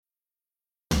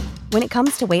When it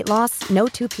comes to weight loss, no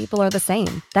two people are the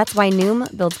same. That's why Noom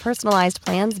builds personalized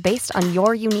plans based on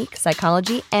your unique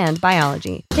psychology and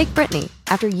biology. Take Brittany.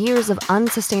 After years of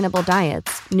unsustainable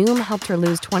diets, Noom helped her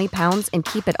lose 20 pounds and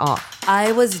keep it off.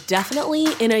 I was definitely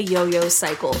in a yo-yo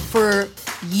cycle for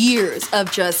years of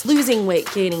just losing weight,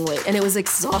 gaining weight, and it was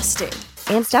exhausting.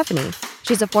 And Stephanie.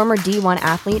 She's a former D1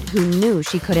 athlete who knew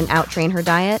she couldn't out-train her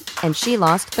diet, and she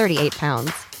lost 38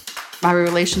 pounds. My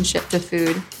relationship to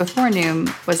food before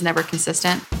Noom was never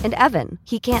consistent. And Evan,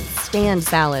 he can't stand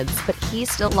salads, but he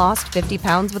still lost 50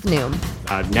 pounds with Noom.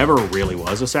 I never really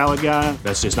was a salad guy.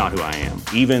 That's just not who I am.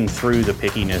 Even through the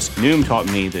pickiness, Noom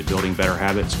taught me that building better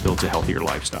habits builds a healthier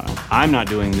lifestyle. I'm not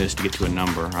doing this to get to a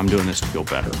number. I'm doing this to feel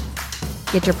better.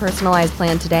 Get your personalized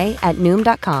plan today at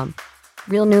Noom.com.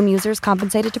 Real Noom users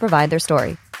compensated to provide their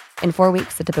story. In 4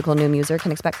 weeks, the typical Noom user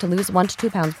can expect to lose 1 to 2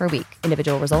 pounds per week.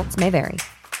 Individual results may vary.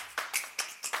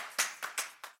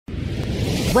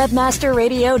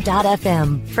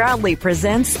 Webmasterradio.fm proudly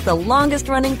presents the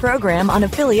longest-running program on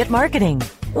affiliate marketing.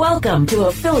 Welcome to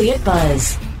Affiliate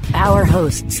Buzz. Our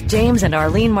hosts, James and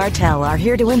Arlene Martell, are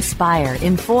here to inspire,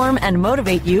 inform, and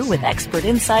motivate you with expert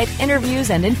insight, interviews,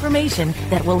 and information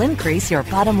that will increase your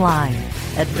bottom line.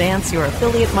 Advance your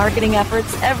affiliate marketing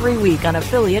efforts every week on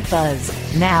Affiliate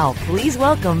Buzz. Now, please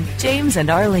welcome James and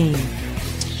Arlene.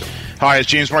 Hi, it's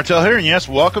James Martell here, and yes,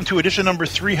 welcome to edition number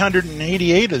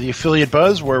 388 of the Affiliate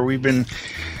Buzz, where we've been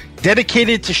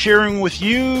dedicated to sharing with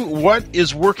you what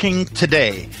is working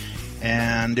today.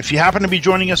 And if you happen to be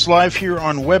joining us live here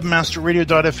on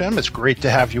webmasterradio.fm, it's great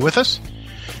to have you with us.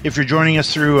 If you're joining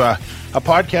us through a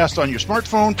podcast on your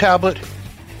smartphone, tablet,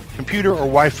 computer, or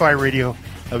Wi-Fi radio,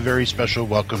 a very special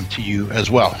welcome to you as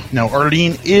well. Now,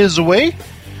 Arlene is away,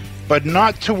 but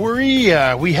not to worry.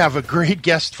 We have a great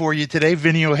guest for you today,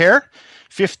 Vinny O'Hare,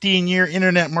 15-year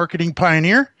internet marketing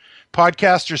pioneer,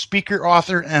 podcaster, speaker,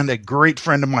 author, and a great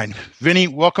friend of mine. Vinny,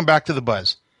 welcome back to the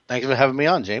Buzz. Thank you for having me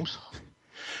on, James.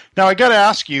 Now, I got to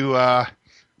ask you,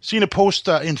 seen a post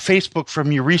in Facebook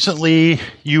from you recently.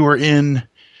 You were in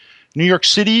New York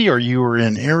City or you were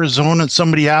in Arizona, and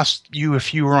somebody asked you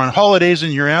if you were on holidays,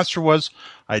 and your answer was,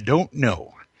 I don't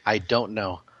know. I don't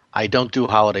know. I don't do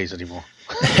holidays anymore.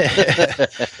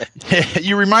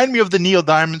 You remind me of the Neil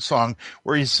Diamond song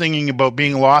where he's singing about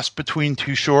being lost between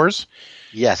two shores.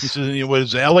 Yes. He says, what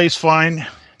is it, LA's fine,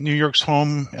 New York's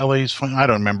home, LA's fine. I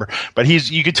don't remember. But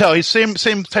you could tell he's same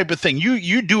type of thing.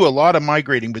 You do a lot of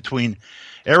migrating between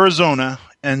Arizona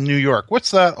and New York.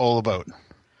 What's that all about?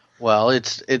 Well,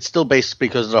 it's still based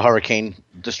because the hurricane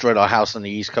destroyed our house on the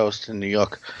East Coast in New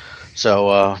York.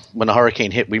 So when the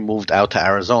hurricane hit, we moved out to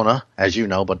Arizona, as you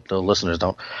know, but the listeners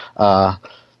don't. I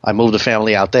moved the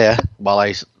family out there while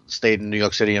I stayed in New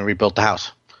York City and rebuilt the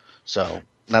house. So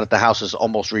now that the house is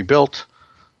almost rebuilt,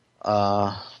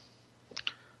 I'm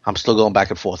still going back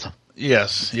and forth.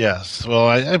 Yes. Well,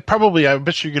 I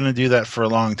bet you're going to do that for a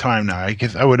long time now.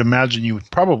 I would imagine you would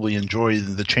probably enjoy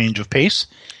the change of pace.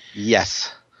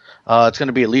 Yes. It's going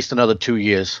to be at least another 2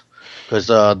 years. Because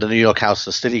the New York house,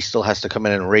 the city still has to come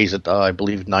in and raise it, I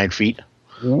believe, 9 feet,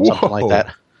 something like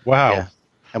that. Wow. Yeah.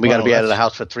 And we got to be out of the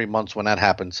house for 3 months when that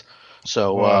happens.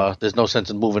 So there's no sense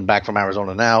in moving back from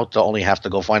Arizona now to only have to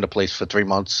go find a place for 3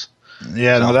 months.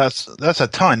 Yeah, no, that's a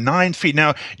ton. 9 feet.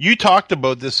 Now, you talked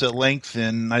about this at length,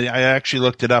 and I actually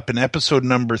looked it up in episode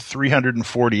number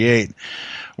 348,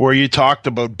 where you talked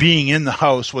about being in the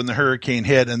house when the hurricane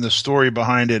hit and the story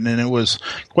behind it, and it was,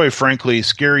 quite frankly,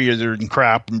 scarier than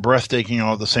crap and breathtaking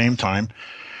all at the same time.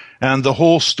 And the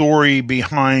whole story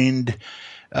behind,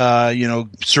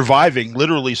 surviving,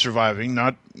 literally surviving,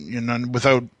 not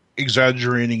without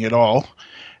exaggerating at all.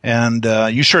 And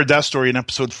you shared that story in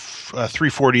episode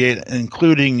 348,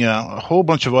 including a whole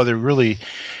bunch of other really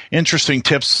interesting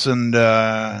tips and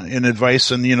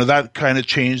advice. And, that kind of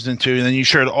changed into – and then you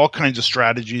shared all kinds of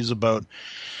strategies about,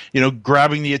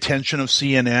 grabbing the attention of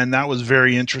CNN. That was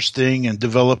very interesting, and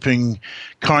developing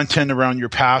content around your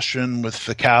passion with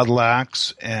the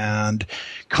Cadillacs and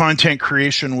content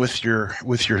creation with your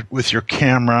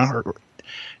camera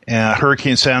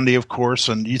Hurricane Sandy, of course,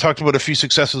 and you talked about a few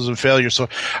successes and failures. So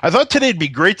I thought today'd be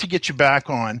great to get you back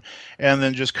on and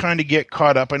then just kind of get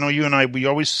caught up. I know you and I, we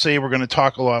always say we're going to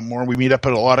talk a lot more. We meet up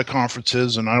at a lot of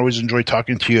conferences, and I always enjoy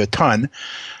talking to you a ton.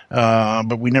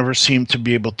 But we never seem to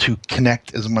be able to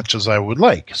connect as much as I would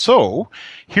like. So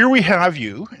here we have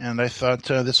you, and I thought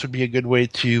this would be a good way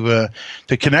to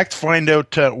connect, find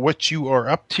out what you are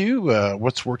up to,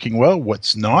 what's working well,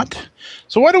 what's not.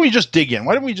 So why don't we just dig in?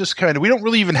 Why don't we just we don't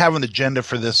really even have an agenda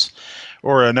for this.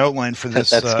 or an outline for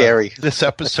this. That's scary. This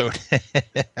episode.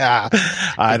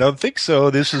 I don't think so.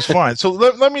 This is fine. So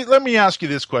let me ask you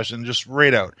this question, just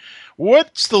right out.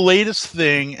 What's the latest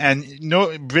thing? And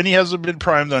no, Vinny hasn't been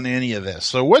primed on any of this.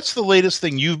 So what's the latest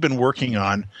thing you've been working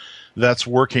on that's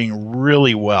working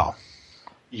really well?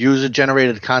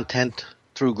 User-generated content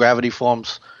through Gravity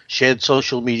Forms, shared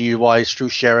social media-wise through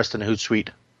Sharest and Hootsuite.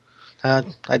 I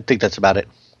think that's about it.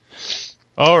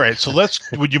 All right. So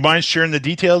would you mind sharing the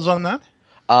details on that?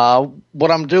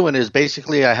 What I'm doing is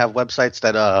basically I have websites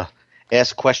that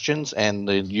ask questions, and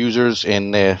the users in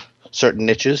their certain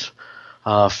niches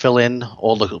fill in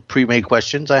all the pre-made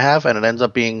questions I have, and it ends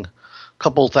up being a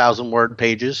couple thousand-word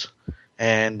pages,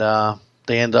 and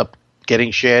they end up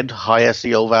getting shared, high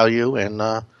SEO value, and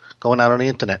going out on the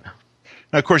internet.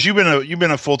 Now, of course, you've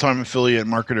been a full-time affiliate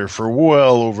marketer for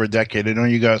well over a decade. I know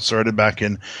you got started back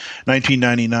in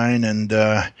 1999,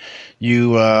 and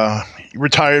you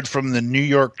retired from the New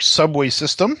York subway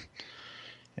system.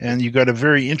 And you got a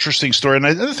very interesting story. And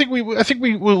I think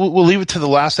we'll leave it to the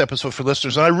last episode for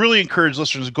listeners. And I really encourage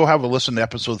listeners to go have a listen to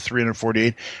episode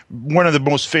 348, one of the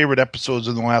most favorite episodes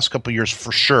in the last couple of years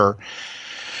for sure.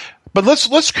 But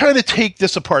let's kind of take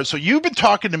this apart. So you've been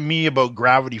talking to me about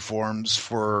Gravity Forms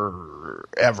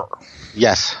forever.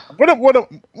 Yes. What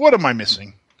am I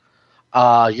missing?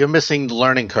 You're missing the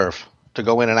learning curve to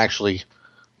go in and actually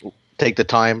take the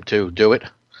time to do it,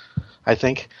 I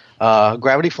think.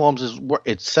 Gravity Forms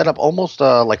it's set up almost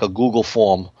like a Google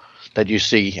form that you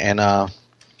see, and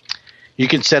you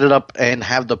can set it up and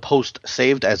have the post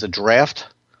saved as a draft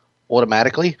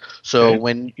automatically. So okay.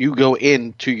 When you go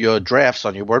into your drafts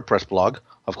on your WordPress blog,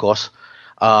 of course,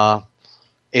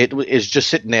 it is just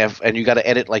sitting there, and you got to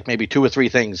edit like maybe 2 or 3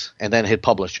 things, and then hit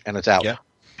publish, and it's out. Yeah.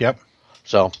 Yep.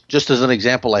 So just as an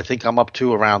example, I think I'm up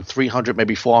to around 300,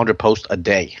 maybe 400 posts a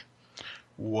day.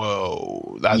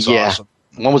 Whoa, that's awesome.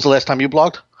 When was the last time you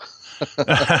blogged?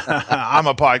 I'm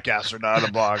a podcaster, not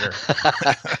a blogger.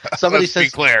 Let's be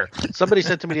clear. Somebody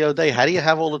said to me the other day, how do you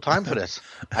have all the time for this?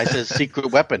 I said,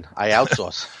 secret weapon. I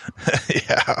outsource.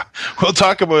 Yeah. We'll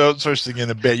talk about outsourcing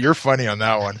in a bit. You're funny on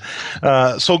that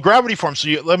one. So Gravity Forms. So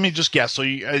let me just guess. So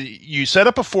you set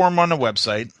up a form on the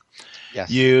website. Yes.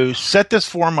 You set this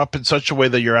form up in such a way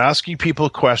that you're asking people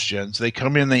questions. They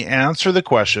come in, they answer the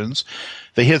questions.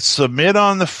 They hit submit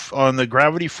on the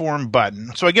Gravity Form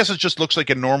button. So I guess it just looks like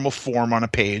a normal form on a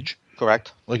page.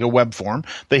 Correct. Like a web form.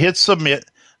 They hit submit.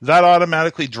 That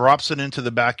automatically drops it into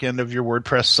the back end of your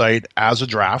WordPress site as a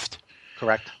draft.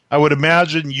 Correct. I would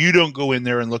imagine you don't go in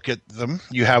there and look at them.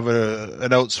 You have an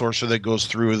outsourcer that goes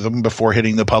through them before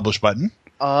hitting the publish button.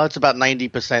 It's about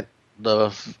 90% the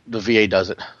VA does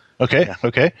it. Okay. Yeah.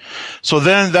 Okay. So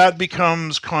then that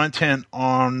becomes content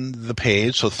on the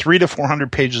page. So 300 to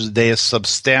 400 pages a day is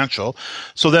substantial.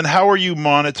 So then how are you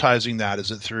monetizing that?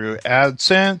 Is it through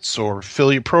AdSense or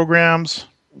affiliate programs?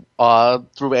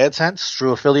 Through AdSense,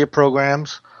 through affiliate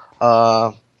programs,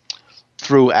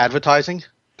 through advertising,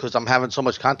 because I'm having so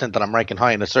much content that I'm ranking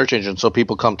high in the search engine, so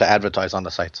people come to advertise on the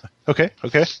sites. Okay.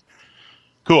 Okay.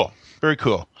 Cool. Very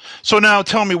cool. So now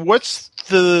tell me, what's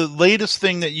the latest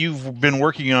thing that you've been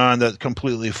working on that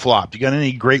completely flopped? You got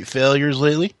any great failures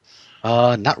lately?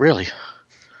 Not really.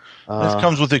 This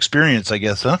comes with experience, I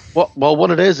guess, huh? Well,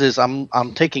 what it is I'm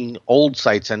taking old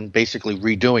sites and basically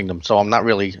redoing them. So I'm not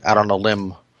really out on a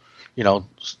limb,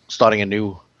 starting a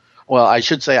new. Well, I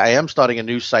should say I am starting a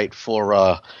new site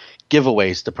for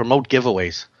giveaways, to promote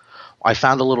giveaways. I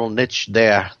found a little niche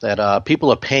there that people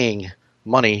are paying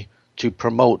money to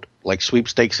promote like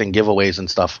sweepstakes and giveaways and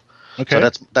stuff. Okay.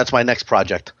 So that's my next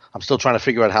project. I'm still trying to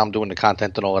figure out how I'm doing the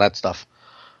content and all of that stuff.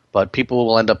 But people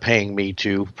will end up paying me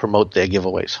to promote their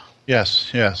giveaways.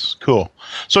 Yes. Cool.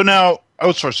 So now,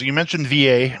 outsourcing. You mentioned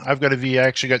VA. I've got a VA. I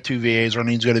actually got 2 VAs.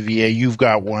 Arlene's got a VA. You've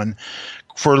got one.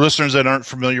 For listeners that aren't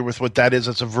familiar with what that is,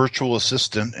 it's a virtual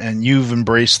assistant, and you've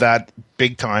embraced that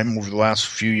big time over the last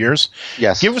few years.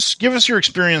 Yes. Give us your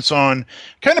experience on,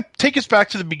 kind of take us back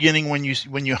to the beginning when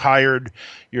you hired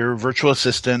your virtual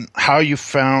assistant, how you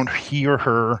found he or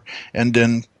her, and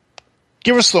then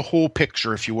give us the whole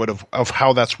picture, if you would, of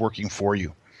how that's working for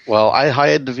you. Well, I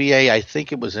hired the VA, I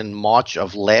think it was in March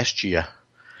of last year.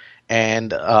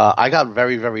 And I got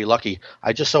very, very lucky.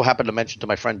 I just so happened to mention to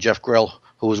my friend Jeff Grill,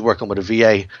 who was working with a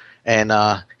VA,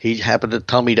 and he happened to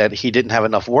tell me that he didn't have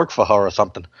enough work for her or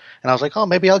something. And I was like, oh,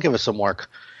 maybe I'll give her some work.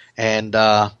 And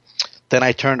then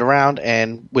I turned around,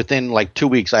 and within like 2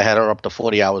 weeks, I had her up to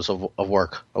 40 hours of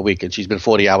work a week. And she's been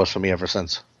 40 hours for me ever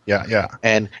since. Yeah.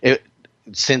 And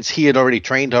since he had already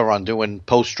trained her on doing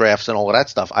post drafts and all of that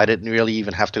stuff, I didn't really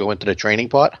even have to go into the training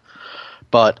part.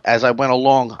 But as I went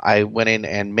along, I went in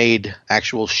and made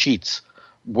actual sheets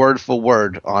word for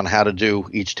word on how to do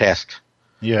each task.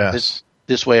 Yes.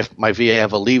 This way, if my VA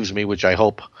ever leaves me, which I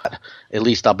hope, at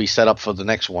least I'll be set up for the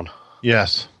next one.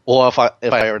 Yes. Or if I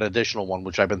hire an additional one,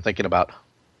 which I've been thinking about.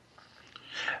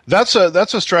 That's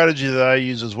a strategy that I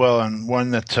use as well, and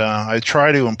one that I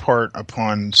try to impart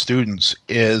upon students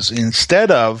is,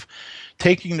 instead of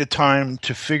taking the time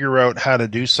to figure out how to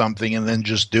do something and then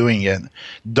just doing it,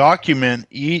 document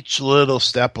each little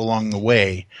step along the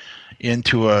way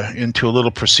into a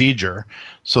little procedure,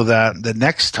 so that the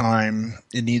next time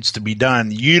it needs to be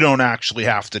done, you don't actually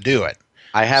have to do it.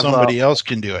 Somebody else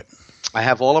can do it. I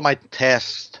have all of my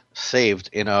tasks saved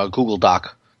in a Google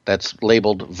Doc that's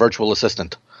labeled Virtual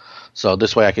Assistant. So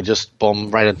this way I could just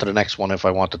boom right into the next one if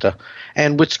I wanted to.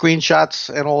 And with screenshots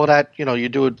and all of that, you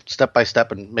do it step by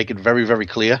step and make it very, very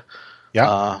clear.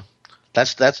 Yeah.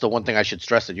 That's the one thing I should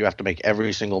stress, that you have to make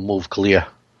every single move clear.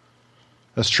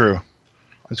 That's true.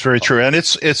 That's very true. And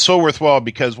it's so worthwhile,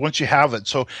 because once you have it,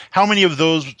 so how many of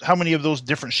those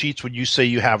different sheets would you say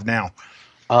you have now?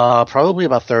 Probably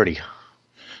about 30.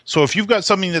 So if you've got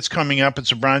something that's coming up,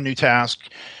 it's a brand new task,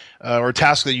 or a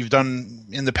task that you've done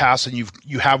in the past, and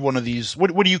you have one of these.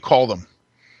 What do you call them?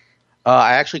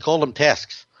 I actually call them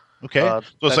tasks. Okay, so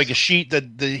it's like a sheet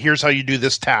that here's how you do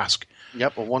this task.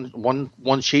 Yep,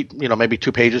 one sheet. Maybe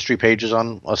 2 pages, 3 pages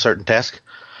on a certain task.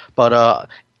 But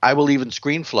I will even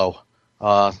ScreenFlow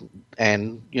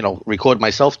and record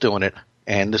myself doing it,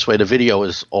 and this way the video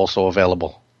is also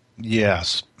available.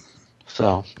 Yes.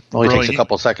 So it only takes a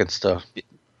couple seconds to.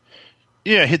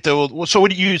 Yeah, hit the old. So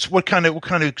what do you use? What kind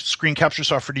of screen capture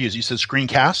software do you use? You said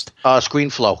Screencast?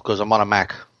 ScreenFlow, because I'm on a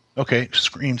Mac. Okay,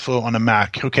 ScreenFlow on a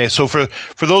Mac. Okay, so for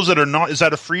those that are not, is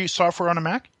that a free software on a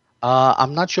Mac?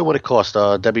 I'm not sure what it costs.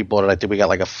 Debbie bought it. I think we got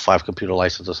like a 5-computer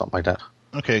license or something like that.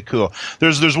 Okay, cool.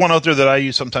 There's one out there that I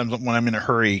use sometimes when I'm in a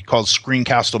hurry called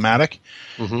Screencast-O-Matic,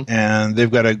 and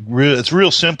they've got it's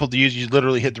real simple to use. You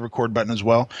literally hit the record button as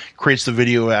well. Creates the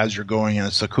video as you're going, and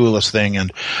it's the coolest thing.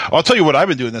 And I'll tell you what I've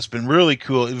been doing that's been really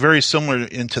cool, very similar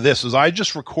into this, is I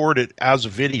just record it as a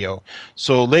video.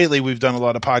 So lately we've done a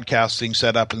lot of podcasting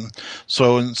setup, and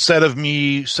so instead of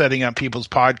me setting up people's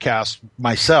podcasts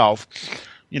myself,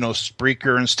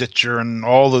 Spreaker and Stitcher and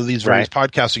all of these various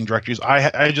podcasting directories,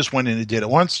 I just went in and did it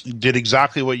once, did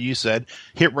exactly what you said,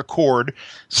 hit record,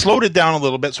 slowed it down a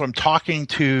little bit so I'm talking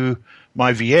to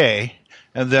my VA,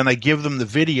 and then I give them the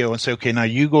video and say, okay, now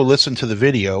you go listen to the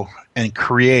video and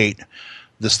create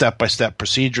the step-by-step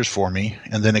procedures for me,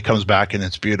 and then it comes back and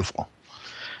it's beautiful.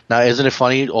 Now, isn't it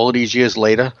funny, all of these years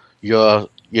later, your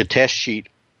test sheet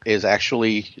is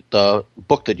actually the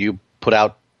book that you put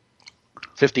out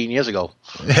 15 years ago.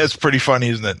 It's pretty funny,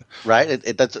 isn't it? Right?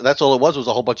 That's all it was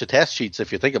a whole bunch of task sheets,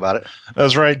 if you think about it.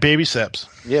 That's right. Baby steps.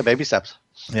 Yeah, baby steps.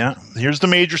 Yeah. Here's the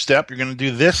major step. You're going to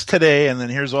do this today, and then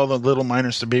here's all the little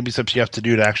minor baby steps you have to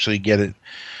do to actually get it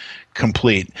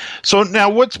complete. So now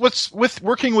what's with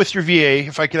working with your VA,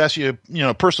 if I could ask you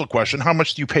a personal question, how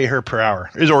much do you pay her per hour?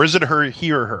 Is it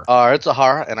he or her? It's a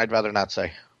her, and I'd rather not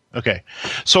say. Okay.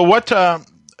 So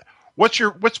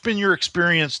what's been your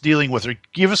experience dealing with her?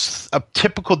 Give us a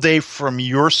typical day from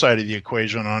your side of the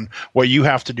equation on what you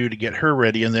have to do to get her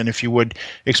ready, and then if you would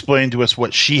explain to us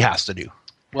what she has to do.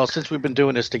 Well, since we've been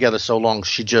doing this together so long,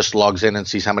 she just logs in and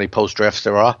sees how many post drafts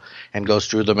there are and goes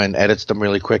through them and edits them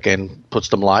really quick and puts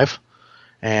them live.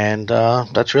 And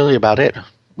that's really about it.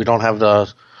 We don't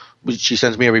have she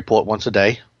sends me a report once a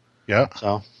day. Yeah.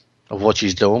 So of what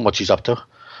she's doing, what she's up to.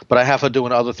 But I have her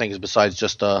doing other things besides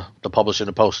just the publishing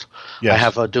the post. Yes. I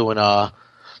have her doing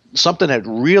something that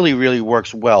really, really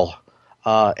works well.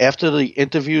 After the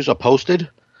interviews are posted,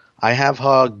 I have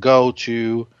her go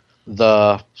to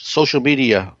the social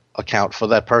media account for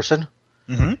that person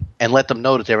and let them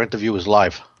know that their interview is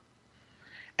live.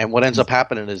 And what ends up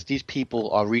happening is these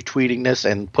people are retweeting this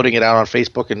and putting it out on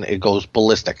Facebook, and it goes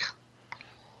ballistic.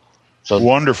 So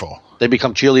wonderful. They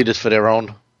become cheerleaders for their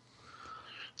own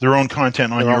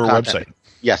content on your website.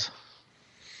 Yes.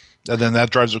 And then that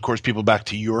drives, of course, people back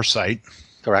to your site.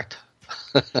 Correct.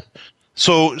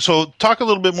 So talk a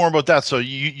little bit more about that. So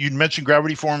you mentioned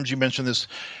Gravity Forms, you mentioned this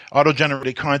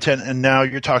auto-generated content, and now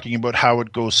you're talking about how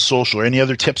it goes social. Any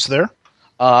other tips there?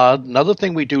 Another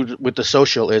thing we do with the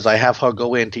social is I have her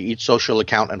go into each social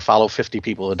account and follow 50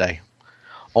 people a day.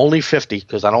 Only 50,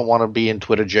 because I don't want to be in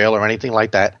Twitter jail or anything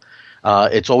like that.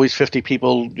 It's always 50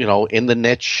 people, in the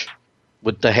niche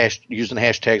with using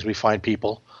hashtags we find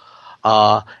people.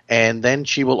 And then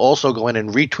she will also go in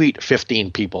and retweet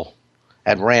 15 people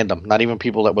at random, not even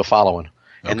people that we're following.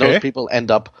 And those people end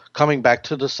up coming back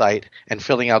to the site and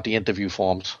filling out the interview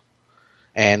forms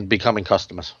and becoming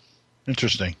customers.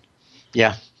 Interesting.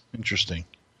 Yeah. Interesting.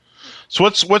 So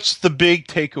what's the big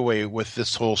takeaway with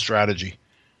this whole strategy?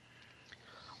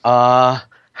 How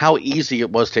easy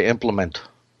it was to implement.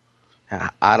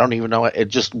 I don't even know. It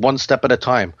just one step at a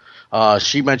time.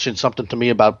 She mentioned something to me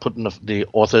about putting the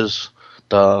authors,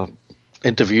 the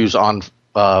interviews on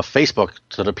Facebook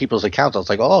to the people's accounts. I was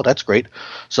like, oh, that's great.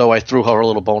 So I threw her a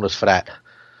little bonus for that.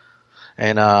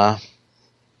 And I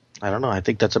don't know. I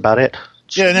think that's about it.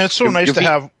 Yeah, and it's so nice to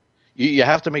have. You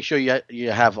have to make sure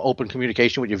you have open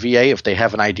communication with your VA if they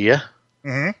have an idea,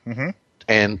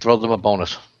 and throw them a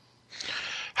bonus.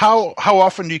 How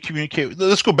often do you communicate?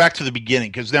 Let's go back to the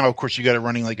beginning, because now, of course, you got it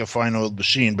running like a fine oiled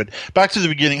machine. But back to the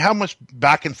beginning, how much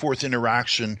back and forth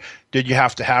interaction did you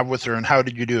have to have with her, and how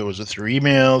did you do it? Was it through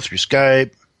email, through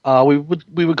Skype? We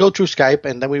would go through Skype,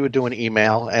 and then we would do an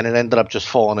email, and it ended up just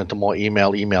falling into more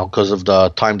email because of the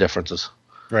time differences.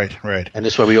 Right. And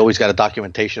this way, we always got a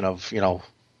documentation of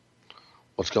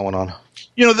what's going on.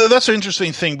 That's an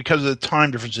interesting thing because of the time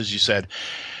differences. You said.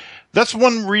 That's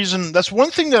one reason. That's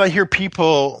one thing that I hear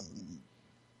people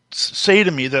say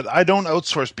to me, that I don't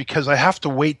outsource because I have to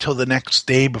wait till the next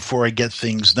day before I get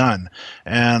things done.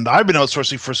 And I've been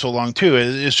outsourcing for so long too.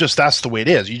 It's just that's the way it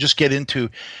is. You just get into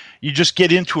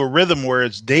a rhythm where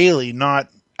it's daily, not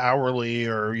hourly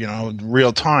or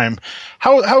real time.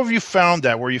 How have you found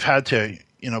that where you've had to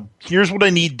here's what I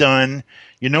need done.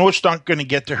 It's not going to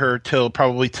get to her till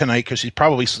probably tonight because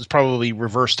it's probably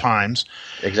reverse times.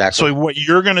 Exactly. So what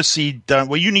you're going to see done,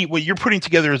 what you're putting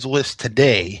together as a list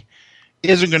today,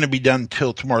 isn't going to be done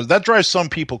till tomorrow. That drives some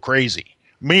people crazy.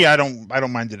 Me, I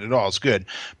don't mind it at all. It's good.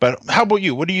 But how about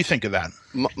you? What do you think of that?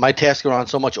 My tasks are on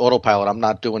so much autopilot. I'm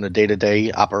not doing a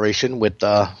day-to-day operation with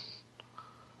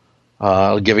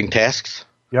giving tasks.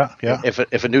 Yeah.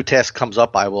 If a new task comes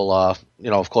up, I will,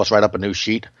 of course, write up a new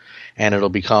sheet. And it'll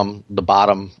become the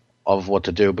bottom of what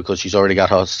to do because she's already got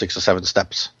her 6 or 7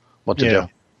 steps what to do.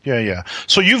 Yeah.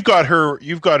 So you've got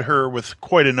her with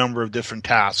quite a number of different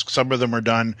tasks. Some of them are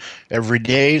done every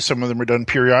day. Some of them are done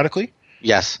periodically.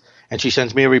 Yes. And she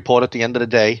sends me a report at the end of the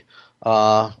day.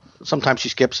 Sometimes she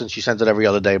skips and she sends it every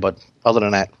other day. But other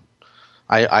than that,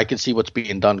 I can see what's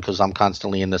being done because I'm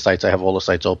constantly in the sites. I have all the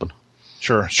sites open.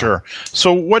 Sure.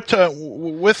 So what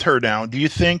with her now, do you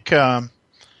think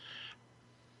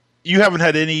you haven't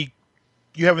had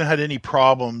any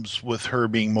problems with her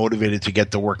being motivated to get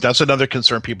to work? That's another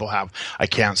concern people have. I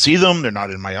can't see them. They're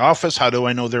not in my office. How do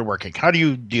I know they're working? How do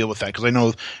you deal with that? Because I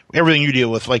know everything you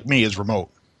deal with, like me, is remote.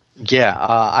 Yeah,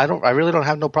 I really don't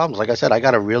have no problems. Like I said, I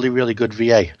got a really, really good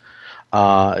VA.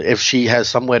 If she has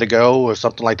somewhere to go or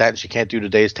something like that and she can't do the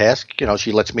day's task,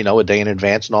 she lets me know a day in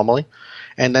advance normally.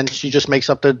 And then she just makes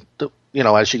up the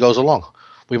as she goes along.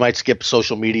 We might skip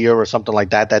social media or something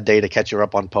like that day to catch her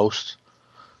up on posts.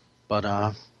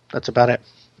 But that's about it.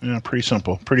 Yeah, pretty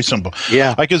simple.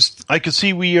 Yeah. I could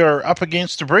see we are up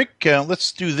against the break.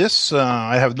 Let's do this.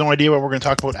 I have no idea what we're going to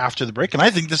talk about after the break, and I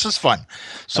think this is fun.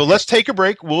 So Let's take a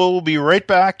break. We'll be right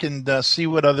back and see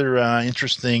what other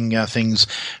interesting things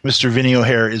Mr. Vinny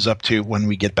O'Hare is up to when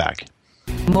we get back.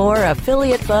 More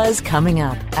Affiliate Buzz coming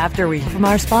up after we hear from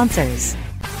our sponsors.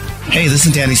 Hey, this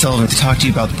is Danny Sullivan to talk to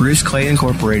you about Bruce Clay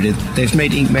Incorporated. They've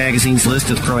made Inc. Magazine's list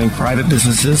of growing private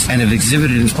businesses and have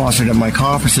exhibited and sponsored at my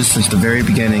conferences since the very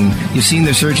beginning. You've seen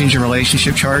their search engine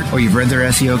relationship chart, or you've read their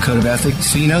SEO code of ethics,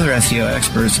 so you know they're SEO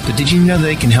experts. But did you know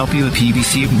they can help you with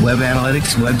PPC, web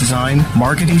analytics, web design,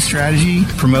 marketing strategy,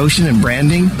 promotion, and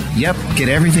branding? Yep, get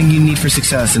everything you need for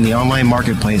success in the online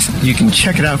marketplace. You can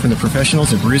check it out from the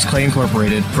professionals at Bruce Clay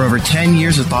Incorporated. For over 10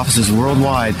 years with offices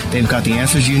worldwide, they've got the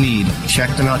answers you need.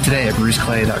 Check them out today at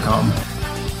bruceclay.com.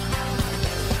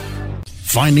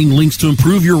 Finding links to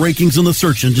improve your rankings in the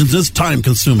search engines is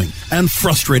time-consuming and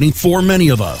frustrating for many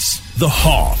of us. The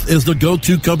Hoff is the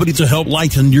go-to company to help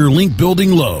lighten your link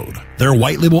building load. Their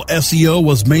white label SEO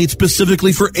was made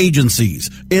specifically for agencies,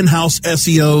 in-house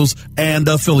SEOs, and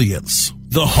affiliates.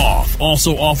 The Hoff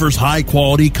also offers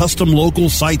high-quality custom local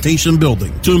citation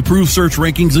building to improve search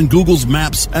rankings in Google's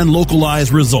maps and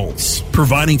localized results,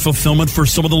 providing fulfillment for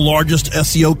some of the largest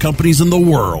SEO companies in the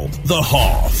world. The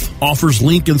Hoff offers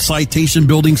link and citation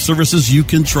building services you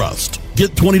can trust.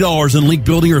 Get $20 in link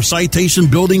building or citation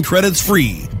building credits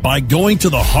free by going to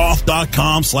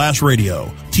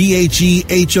thehoff.com/radio.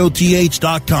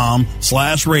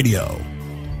 TheHoth.com/radio.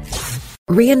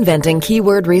 Reinventing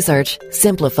keyword research,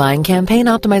 simplifying campaign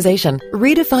optimization,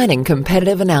 redefining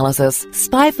competitive analysis.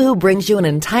 SpyFu brings you an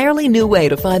entirely new way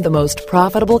to find the most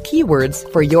profitable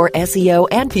keywords for your SEO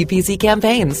and PPC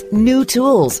campaigns. New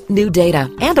tools, new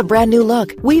data, and a brand new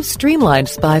look. We've streamlined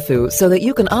SpyFu so that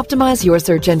you can optimize your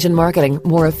search engine marketing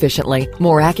more efficiently,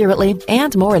 more accurately,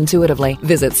 and more intuitively.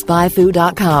 Visit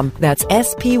spyfu.com. That's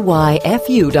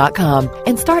SPYFU.com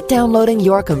and start downloading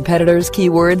your competitors'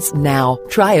 keywords now.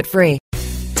 Try it free.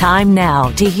 Time now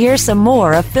to hear some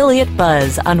more affiliate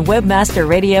buzz on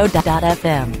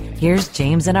webmasterradio.fm. Here's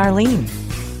James and Arlene.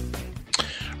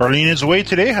 Arlene is away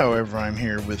today, however, I'm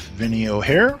here with Vinny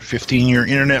O'Hare, 15-year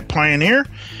internet pioneer,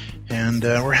 and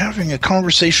we're having a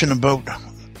conversation about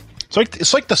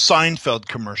it's like the Seinfeld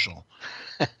commercial.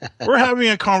 We're having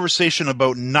a conversation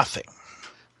about nothing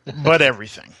but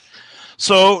everything.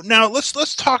 So now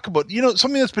let's talk about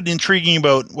something that's been intriguing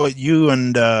about what you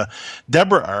and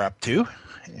Deborah are up to.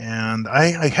 And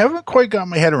I haven't quite got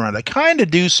my head around it. I kind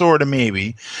of do, sort of,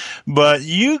 maybe. But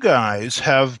you guys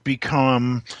have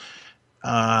become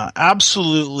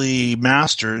absolutely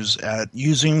masters at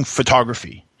using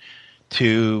photography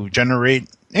to generate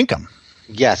income.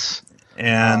 Yes.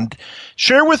 And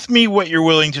share with me what you're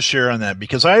willing to share on that,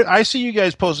 because I see you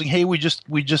guys posting, hey, we just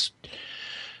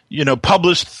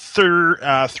published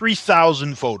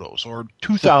 3,000 photos or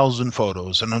 2,000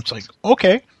 photos. And it's like,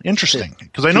 okay, interesting.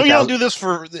 Because I know you don't do this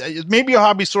for maybe a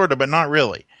hobby, sort of, but not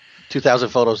really. 2,000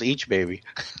 photos each, baby.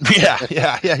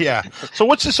 Yeah. So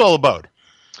what's this all about?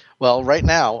 Well, right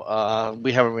now,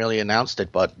 we haven't really announced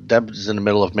it, but Deb's in the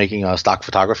middle of making a stock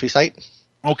photography site.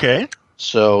 Okay.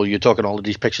 So you're talking all of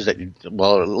these pictures that at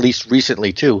least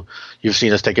recently, too, you've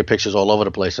seen us taking pictures all over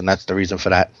the place, and that's the reason for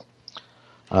that.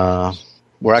 So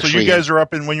you guys are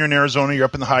up when you're in Arizona, you're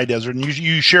up in the high desert, and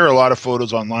you share a lot of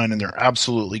photos online, and they're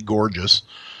absolutely gorgeous.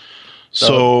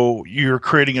 So you're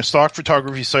creating a stock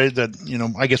photography site that,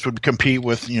 I guess would compete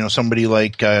with, somebody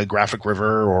like Graphic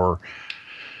River or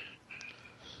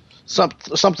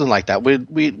something like that.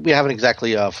 We haven't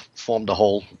exactly formed a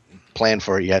whole plan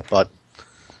for it yet, but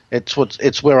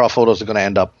it's where our photos are going to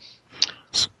end up.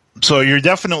 So you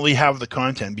definitely have the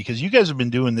content, because you guys have been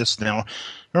doing this now.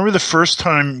 Remember the first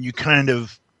time you kind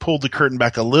of pulled the curtain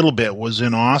back a little bit was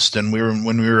in Austin.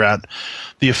 When we were at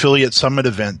the Affiliate Summit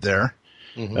event there,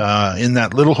 in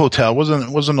that little hotel. It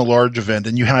wasn't a large event,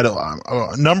 and you had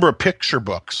a number of picture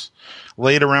books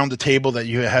laid around the table that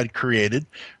you had created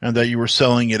and that you were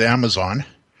selling at Amazon.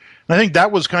 And I think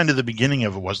that was kind of the beginning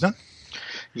of it, wasn't it?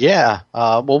 Yeah.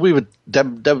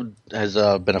 Deb has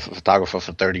been a photographer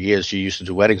for 30 years. She used to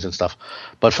do weddings and stuff.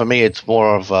 But for me, it's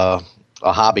more of a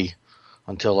hobby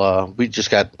until I just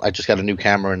got a new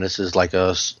camera, and this is like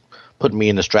putting me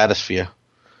in the stratosphere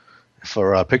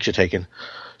for picture taking.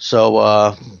 So,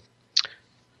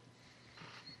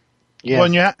 yeah.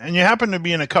 Well, and you happen to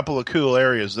be in a couple of cool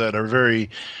areas that are very,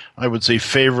 I would say,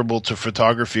 favorable to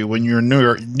photography. When you're in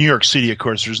New York City, of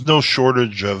course, there's no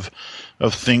shortage of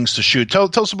things to shoot. Tell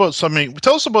us about something.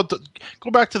 Tell us about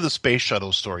go back to the space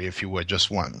shuttle story, if you would,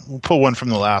 just one. We'll pull one from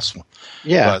the last one.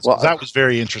 Yeah, that was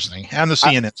very interesting, and the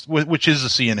CNN, which is the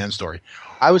CNN story.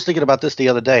 I was thinking about this the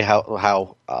other day.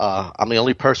 How I'm the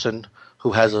only person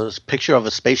who has a picture of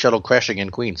a space shuttle crashing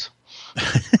in Queens.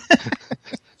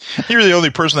 You're the only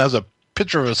person that has a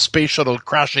picture of a space shuttle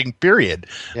crashing. Period.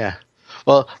 Yeah.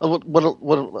 Well, what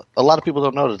a lot of people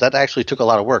don't know is that actually took a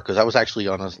lot of work, because I was actually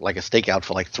on a stakeout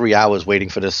for 3 hours waiting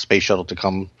for this space shuttle to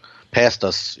come past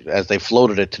us as they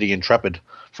floated it to the Intrepid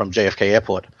from JFK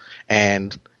Airport.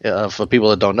 And for people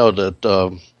that don't know,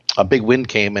 that a big wind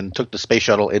came and took the space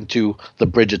shuttle into the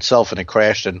bridge itself, and it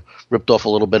crashed and ripped off a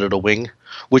little bit of the wing,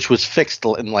 which was fixed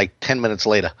in 10 minutes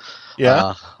later.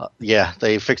 Yeah.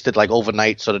 They fixed it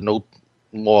overnight so that no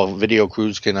more video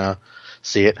crews can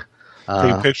see it.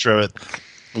 Take a picture of it.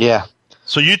 Yeah.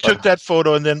 So you took that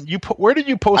photo, and then where did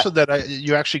you post it that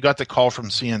you actually got the call from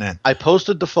CNN? I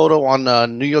posted the photo on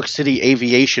New York City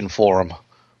Aviation Forum,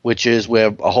 which is where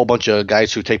a whole bunch of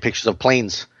guys who take pictures of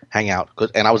planes hang out.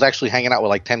 And I was actually hanging out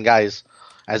with 10 guys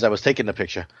as I was taking the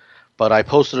picture. But I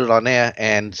posted it on there,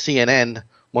 and CNN,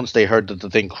 once they heard that the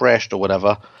thing crashed or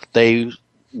whatever, they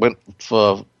went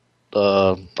for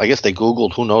I guess they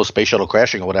Googled, who knows, space shuttle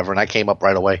crashing or whatever, and I came up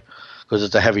right away because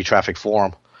it's a heavy traffic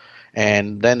forum.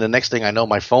 And then the next thing I know,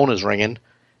 my phone is ringing,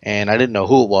 and I didn't know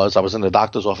who it was. I was in the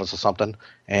doctor's office or something,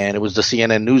 and it was the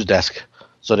CNN news desk.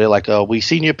 So they're like, we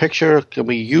seen your picture. Can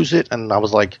we use it? And I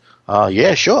was like,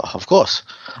 yeah, sure, of course.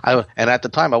 And at the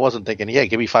time, I wasn't thinking, yeah,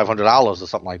 give me $500 or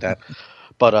something like that.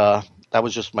 But that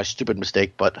was just my stupid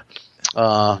mistake. But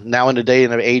now in the day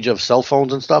and the age of cell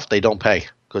phones and stuff, they don't pay.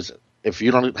 Because if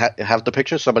you don't have the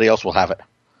picture, somebody else will have it.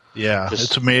 Yeah,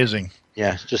 it's amazing.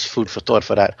 Yeah, just food for thought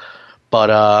for that. But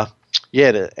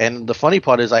and the funny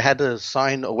part is I had to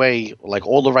sign away like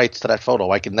all the rights to that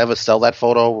photo. I could never sell that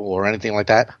photo or anything like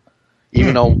that,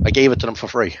 even though I gave it to them for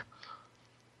free.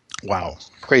 Wow,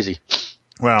 crazy.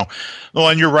 Wow. Well,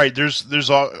 and you're right. There's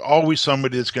always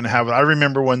somebody that's going to have it. I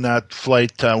remember when that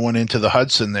flight went into the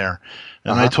Hudson there,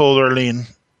 and I told Arlene,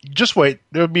 just wait.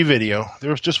 There would be video.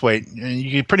 Just wait. And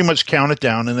you can pretty much count it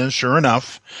down, and then sure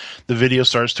enough, the video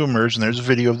starts to emerge, and there's a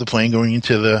video of the plane going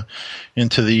into the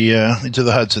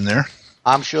Hudson there.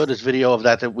 I'm sure there's video of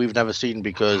that we've never seen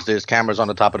because there's cameras on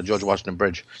the top of the George Washington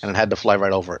Bridge, and it had to fly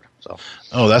right over it. So.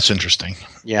 Oh, that's interesting.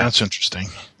 Yeah, that's interesting.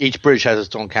 Each bridge has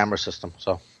its own camera system.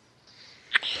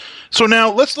 So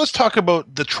now let's talk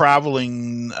about the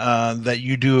traveling that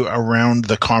you do around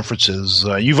the conferences.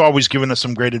 You've always given us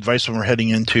some great advice when we're heading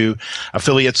into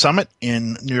Affiliate Summit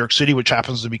in New York City, which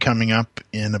happens to be coming up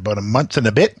in about a month and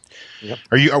a bit. Yep.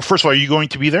 First of all, are you going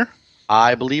to be there?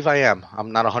 I believe I am.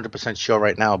 I'm not 100% sure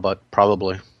right now, but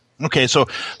probably. Okay, so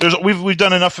we've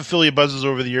done enough affiliate buzzes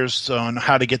over the years on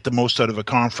how to get the most out of a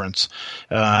conference,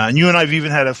 and you and I've even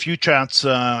had a few chats.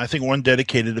 I think one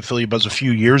dedicated affiliate buzz a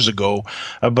few years ago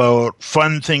about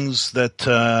fun things that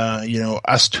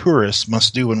us tourists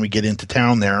must do when we get into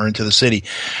town there or into the city.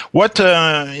 What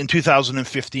in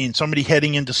 2015, somebody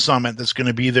heading into Summit that's going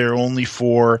to be there only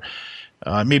for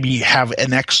maybe have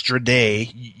an extra day.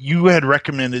 You had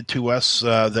recommended to us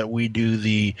that we do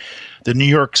the New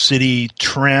York City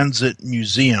Transit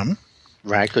Museum.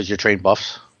 Right, because you're train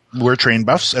buffs. We're train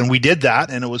buffs, and we did that,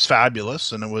 and it was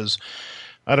fabulous, and it was,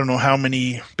 I don't know how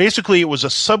many, basically it was a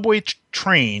subway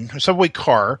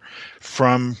car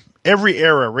from every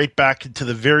era right back to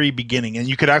the very beginning, and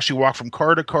you could actually walk from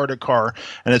car to car to car,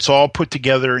 and it's all put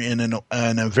together in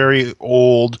a very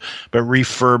old but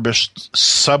refurbished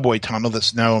subway tunnel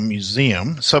that's now a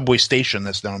museum, subway station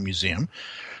that's now a museum.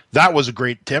 That was a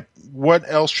great tip. What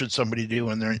else should somebody do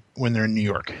when they're in New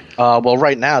York? Well,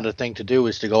 right now the thing to do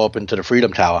is to go up into the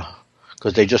Freedom Tower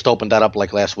because they just opened that up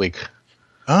like last week.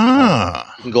 You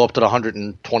can go up to the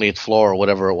 120th floor or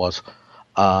whatever it was.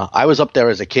 I was up there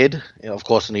as a kid, of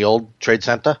course, in the old Trade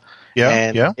Center.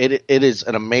 Yeah. It is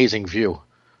an amazing view.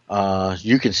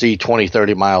 You can see 20,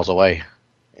 30 miles away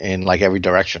in like every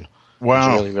direction.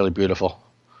 Wow. It's really, really beautiful.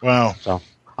 Wow. So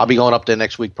I'll be going up there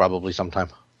next week probably sometime.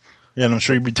 Yeah, and I'm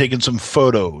sure you'll be taking some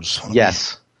photos.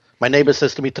 Yes. My neighbor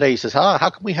says to me today, he says, how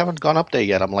come we haven't gone up there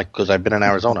yet? I'm like, because I've been in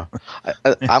Arizona.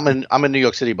 I'm in New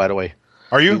York City, by the way.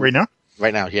 Are you right now?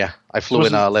 Right now, yeah. I flew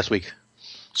in last week.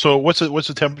 So what's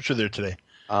the temperature there today?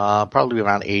 Probably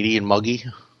around 80 and muggy.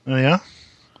 Oh, yeah?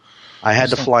 I had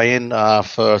to fly in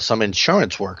for some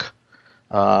insurance work.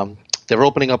 They're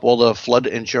opening up all the flood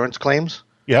insurance claims.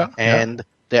 Yeah. And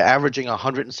they're averaging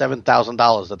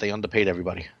 $107,000 that they underpaid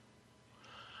everybody.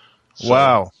 So,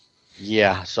 wow.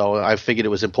 Yeah, so I figured it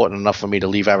was important enough for me to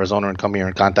leave Arizona and come here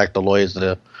and contact the lawyers that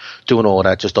are doing all of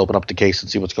that, just open up the case and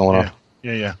see what's going on.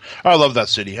 Yeah. I love that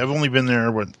city. I've only been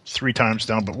there 3 times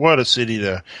now, but what a city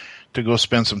to go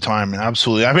spend some time in.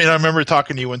 Absolutely. I mean, I remember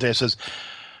talking to you one day. I says,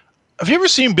 "Have you ever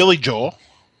seen Billy Joel?"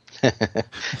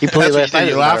 He played last night.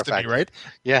 You laughed at me, right?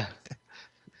 Yeah.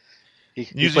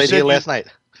 He played here last night.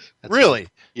 Really?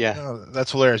 Yeah. Oh,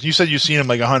 that's hilarious. You said you've seen him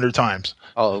like 100 times.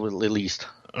 Oh, at least.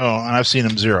 Oh, and I've seen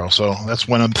him 0, so that's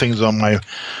one of the things on my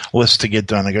list to get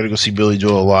done. I got to go see Billy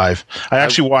Joel live. I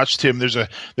actually watched him. There's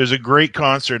a great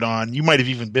concert on. You might have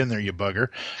even been there, you bugger.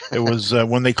 It was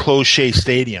when they closed Shea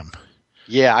Stadium.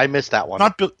 Yeah, I missed that one.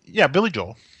 Billy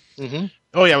Joel. Mm-hmm.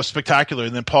 Oh yeah, it was spectacular.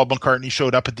 And then Paul McCartney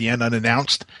showed up at the end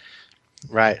unannounced.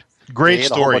 Right. Great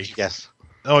story. Yes.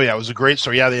 Oh yeah, it was a great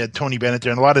story. Yeah, they had Tony Bennett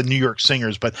there and a lot of New York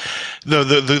singers. But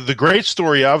the great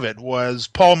story of it was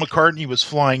Paul McCartney was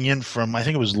flying in from, I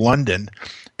think it was London,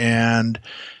 and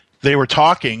they were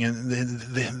talking,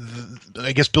 and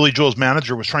I guess Billy Joel's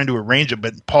manager was trying to arrange it,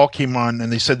 but Paul came on,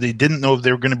 and they said they didn't know if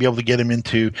they were going to be able to get him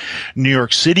into New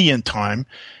York City in time.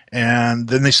 And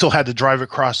then they still had to drive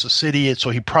across the city, so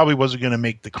he probably wasn't going to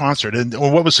make the concert. And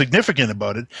what was significant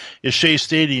about it is Shea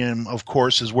Stadium, of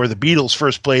course, is where the Beatles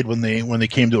first played when they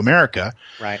came to America.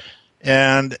 Right.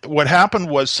 And what happened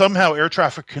was somehow air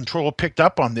traffic control picked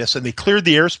up on this, and they cleared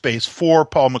the airspace for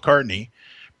Paul McCartney,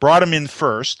 brought him in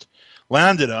first,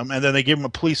 landed him, and then they gave him a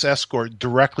police escort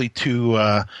directly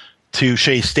to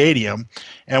Shea Stadium.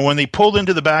 And when they pulled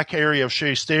into the back area of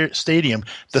Shea Stadium,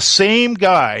 the same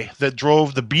guy that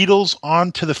drove the Beatles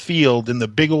onto the field in the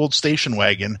big old station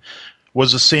wagon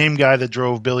was the same guy that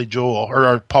drove Billy Joel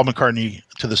or Paul McCartney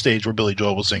to the stage where Billy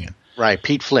Joel was singing. Right,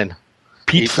 Pete Flynn.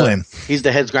 He's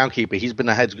the head groundskeeper. He's been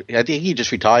I think he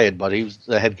just retired, but he was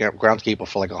the head groundskeeper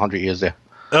for like 100 years there.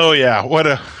 Oh yeah, what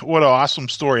an awesome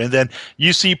story! And then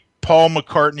you see Paul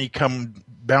McCartney come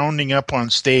bounding up on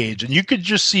stage, and you could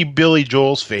just see Billy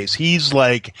Joel's face. He's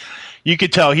like, you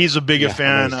could tell he's a bigger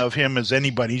fan of him as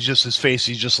anybody. He's just his face.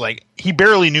 He's just like, he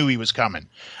barely knew he was coming,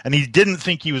 and he didn't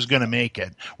think he was going to make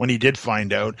it when he did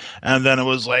find out. And then it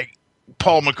was like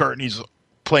Paul McCartney's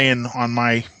playing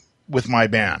with my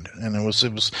band, and it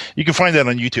was you can find that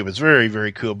on YouTube. It's very,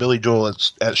 very cool. Billy Joel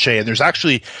at Shea, and there's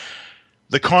actually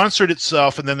the concert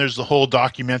itself, and then there's the whole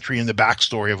documentary and the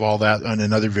backstory of all that on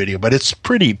another video. But it's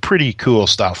pretty cool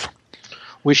stuff.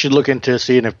 We should look into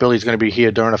seeing if Billy's going to be here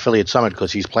during Affiliate Summit,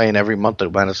 because he's playing every month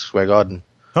at Madison Square Garden.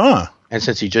 Huh. And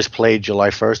since he just played July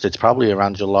 1st, it's probably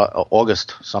around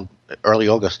early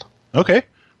August. Okay,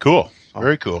 cool.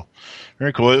 Very cool.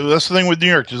 Very cool. That's the thing with New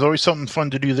York. There's always something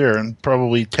fun to do there, and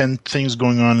probably 10 things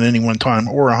going on at any one time,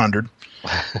 or 100.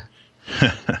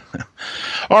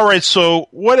 All right, so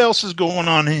what else is going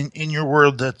on in your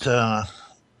world that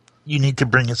you need to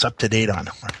bring us up to date on?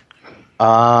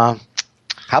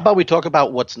 How about we talk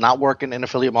about what's not working in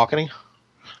affiliate marketing?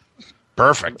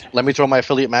 Perfect. Let me throw my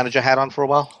affiliate manager hat on for a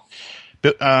while.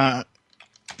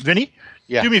 Vinny,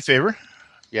 do me a favor.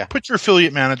 Yeah. Put your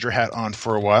affiliate manager hat on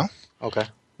for a while. Okay.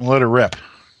 And let it rip.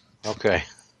 Okay.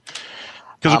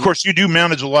 Because, of course, you do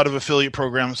manage a lot of affiliate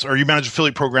programs, or you manage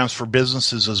affiliate programs for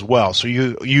businesses as well. So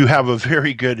you have a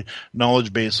very good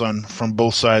knowledge base from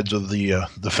both sides of the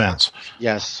fence.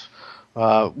 Yes.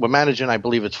 We're managing, I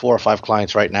believe it's 4 or 5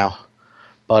 clients right now.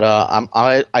 But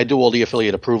I do all the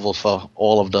affiliate approvals for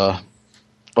all of the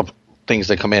things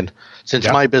that come in. Since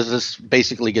my business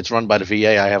basically gets run by the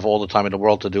VA, I have all the time in the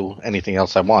world to do anything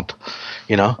else I want,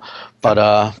 But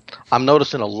I'm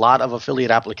noticing a lot of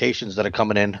affiliate applications that are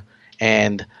coming in.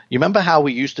 And you remember how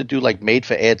we used to do like made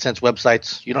for AdSense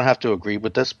websites? You don't have to agree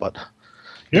with this, but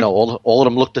all of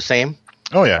them look the same.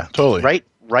 Oh yeah, totally.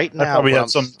 Right now, that probably had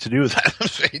something to do with that.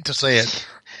 I hate to say it.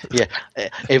 Yeah,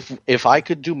 if I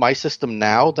could do my system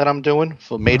now that I'm doing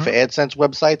for made for AdSense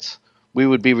websites, we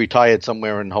would be retired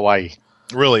somewhere in Hawaii.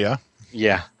 Really? Yeah.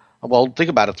 Yeah. Well, think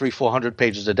about it: 300-400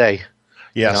 pages a day.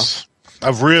 Yes,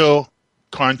 of real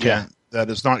content. That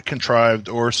is not contrived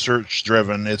or search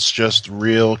driven. It's just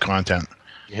real content.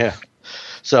 Yeah.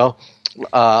 So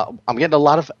I'm getting a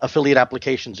lot of affiliate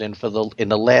applications in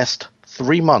the last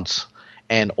 3 months,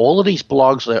 and all of these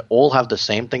blogs, they all have the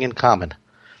same thing in common.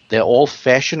 They're all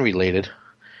fashion related,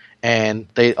 and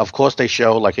they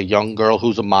show like a young girl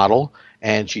who's a model,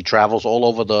 and she travels all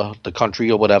over the country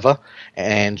or whatever,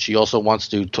 and she also wants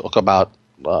to talk about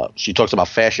she talks about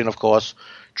fashion, of course,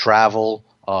 travel,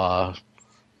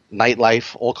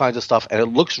 nightlife, all kinds of stuff, and it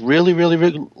looks really, really,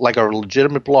 really like a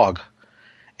legitimate blog.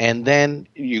 And then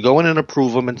you go in and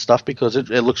approve them and stuff because it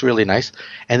looks really nice.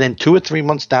 And then 2 or 3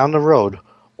 months down the road,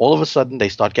 all of a sudden they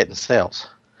start getting sales.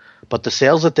 But the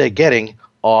sales that they're getting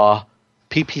are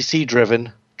PPC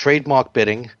driven, trademark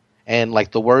bidding, and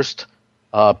like the worst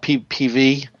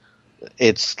PV.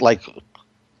 It's like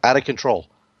out of control.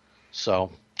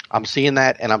 So I'm seeing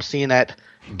that, and I'm seeing that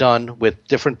done with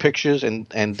different pictures and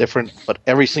different, but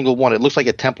every single one, it looks like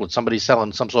a template. Somebody's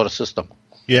selling some sort of system.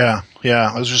 Yeah.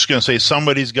 I was just going to say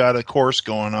somebody's got a course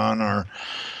going on, or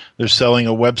they're selling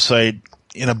a website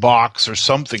in a box or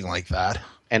something like that.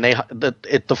 And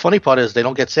the funny part is they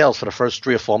don't get sales for the first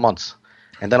 3 or 4 months,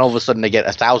 and then all of a sudden they get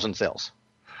 1,000 sales.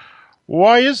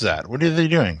 Why is that? What are they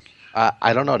doing?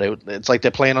 I don't know. It's like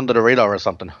they're playing under the radar or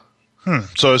something.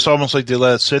 So it's almost like they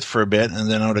let it sit for a bit, and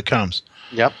then out it comes.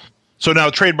 Yep. So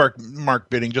now trademark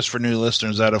bidding, just for new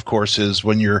listeners, that of course is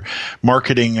when you're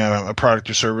marketing a product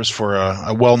or service for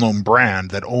a well-known brand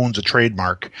that owns a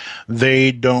trademark.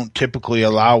 They don't typically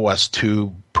allow us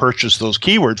to purchase those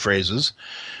keyword phrases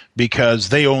because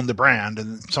they own the brand,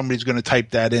 and somebody's going to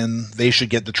type that in. They should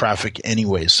get the traffic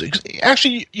anyways.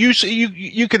 Actually,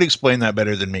 you could explain that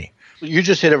better than me. You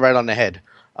just hit it right on the head.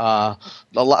 A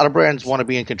lot of brands want to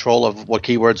be in control of what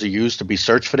keywords are used to be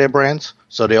searched for their brands,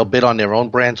 so they'll bid on their own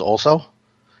brands also.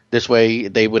 This way,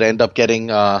 they would end up getting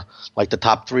like the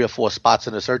top 3 or 4 spots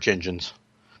in the search engines.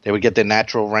 They would get their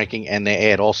natural ranking and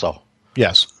their ad also.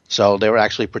 Yes. So they were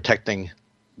actually protecting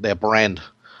their brand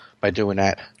by doing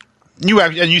that.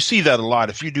 You see that a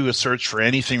lot. If you do a search for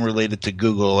anything related to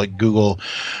Google, like Google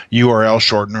URL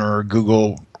shortener or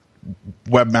Google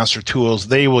Webmaster Tools,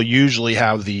 they will usually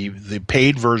have the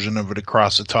paid version of it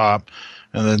across the top,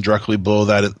 and then directly below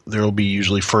that there will be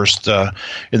usually first in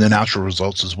the natural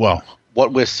results as well.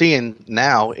 What we're seeing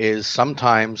now is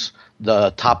sometimes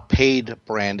the top paid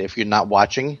brand, if you're not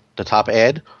watching the top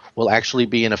ad, will actually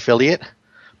be an affiliate,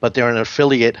 but they're an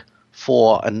affiliate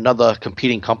for another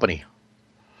competing company.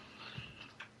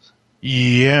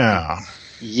 Yeah.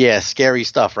 Yeah, scary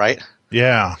stuff, right?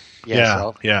 Yeah.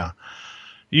 So. I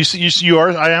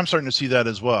am starting to see that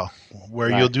as well, where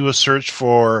you'll do a search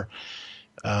for,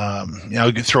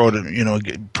 you throw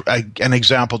it, an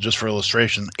example just for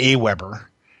illustration, AWeber.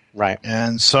 Right.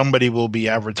 And somebody will be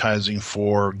advertising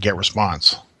for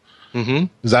GetResponse. Mm-hmm.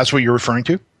 Is that what you're referring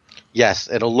to? Yes.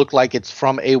 It'll look like it's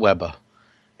from AWeber,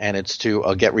 and it's to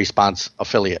a GetResponse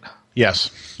affiliate.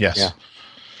 Yes. Yeah.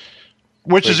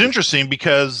 Which is interesting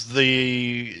because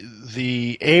the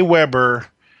AWeber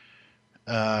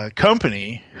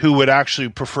company who would actually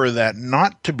prefer that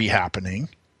not to be happening,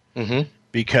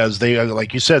 because they,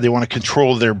 like you said, they want to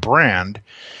control their brand.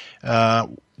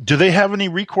 Do they have any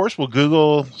recourse? Will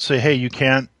Google say, "Hey, you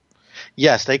can't"?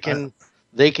 Yes, they can.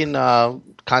 They can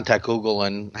contact Google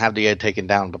and have the ad taken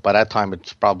down, but by that time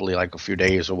it's probably like a few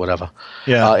days or whatever.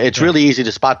 Yeah, it's really easy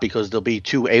to spot because there'll be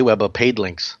 2 AWeber paid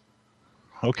links.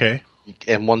 Okay.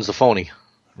 And one's the phony.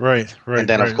 Right. And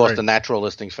then, of course, the natural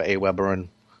listings for AWeber, and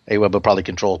AWeber probably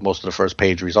controls most of the first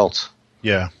page results.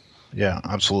 Yeah,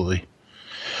 absolutely.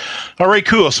 All right,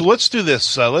 cool. So let's do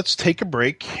this. Let's take a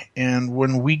break, and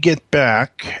when we get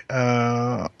back,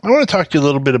 I want to talk to you a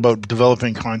little bit about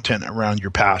developing content around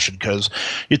your passion, because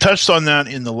you touched on that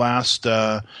in the last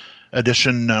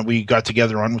edition we got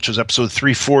together on, which was episode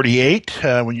 348,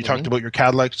 when you talked about your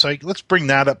Cadillac site. Let's bring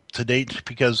that up to date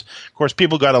because, of course,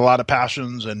 people got a lot of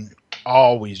passions, and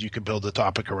always you can build a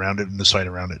topic around it and the site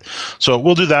around it. So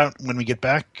we'll do that when we get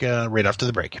back right after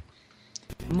the break.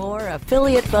 More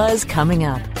Affiliate Buzz coming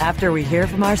up after we hear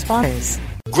from our sponsors.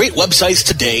 Great websites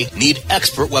today need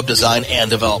expert web design and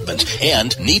development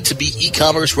and need to be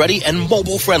e-commerce ready and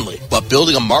mobile friendly. But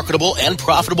building a marketable and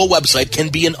profitable website can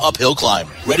be an uphill climb.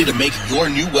 Ready to make your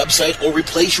new website or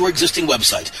replace your existing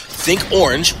website? Think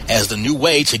Orange as the new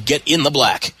way to get in the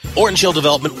black. Orange Hill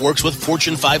Development works with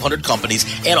Fortune 500 companies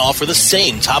and offer the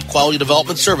same top quality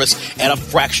development service at a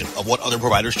fraction of what other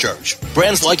providers charge.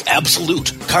 Brands like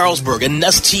Absolute, Carlsberg, and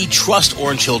Nestea trust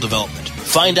Orange Hill Development.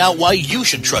 Find out why you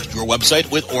should trust your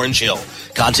website with Orange Hill.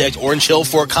 Contact Orange Hill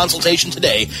for a consultation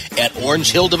today at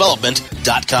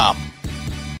orangehilldevelopment.com.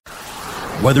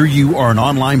 Whether you are an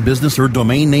online business or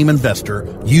domain name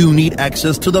investor, you need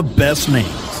access to the best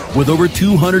names. With over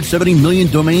 270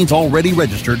 million domains already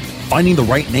registered, finding the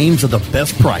right names at the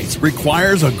best price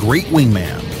requires a great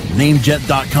wingman.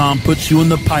 Namejet.com puts you in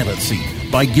the pilot seat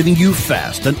by giving you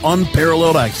fast and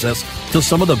unparalleled access to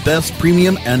some of the best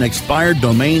premium and expired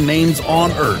domain names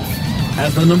on earth.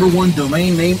 As the #1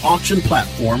 domain name auction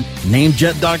platform,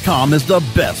 Namejet.com is the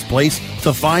best place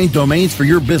to find domains for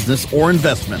your business or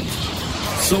investment.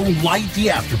 So light the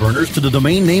afterburners to the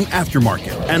domain name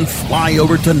aftermarket and fly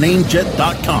over to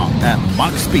Namejet.com at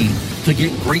Mach speed to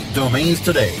get great domains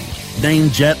today.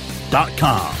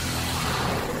 Namejet.com.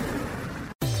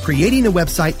 Creating a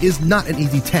website is not an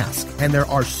easy task, and there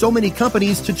are so many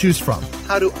companies to choose from.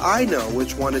 How do I know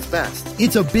which one is best?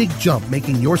 It's a big jump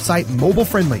making your site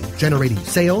mobile-friendly, generating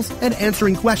sales, and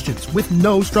answering questions with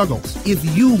no struggles. If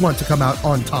you want to come out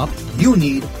on top, you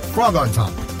need Frog on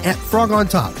Top. At Frog on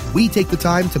Top, we take the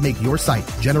time to make your site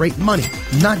generate money,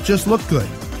 not just look good.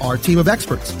 Our team of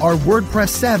experts are WordPress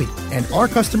savvy, and our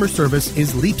customer service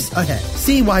is leaps ahead.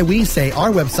 See why we say our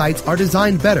websites are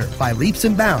designed better by leaps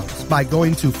and bounds by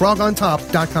going to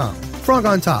frogontop.com. Frog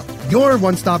on Top, your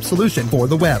one-stop solution for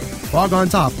the web.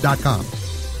 frogontop.com.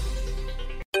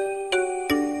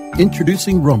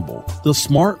 Introducing Rumble, the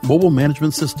smart mobile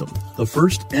management system, the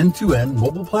first end-to-end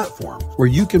mobile platform where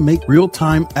you can make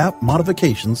real-time app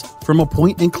modifications from a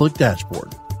point-and-click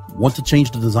dashboard. Want to change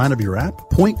the design of your app?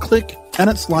 Point-click, and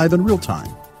it's live in real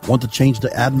time. Want to change the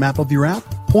ad map of your app?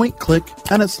 Point-click,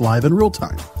 and it's live in real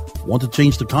time. Want to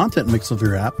change the content mix of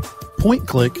your app?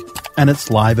 Point-click, and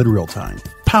it's live in real time.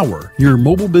 Power your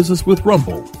mobile business with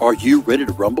Rumble. Are you ready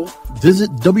to rumble? Visit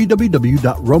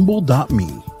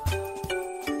www.rumble.me.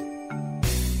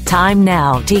 Time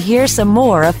now to hear some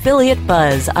more Affiliate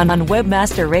Buzz on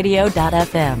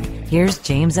webmasterradio.fm. Here's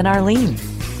James and Arlene.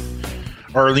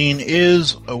 Arlene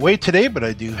is away today, but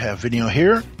I do have video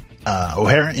here.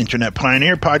 O'Hara, internet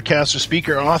pioneer, podcaster,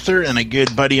 speaker, author, and a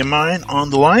good buddy of mine on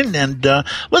the line. And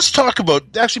let's talk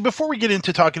about, actually, before we get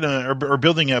into talking or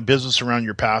building a business around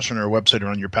your passion or a website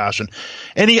around your passion,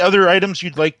 any other items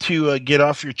you'd like to get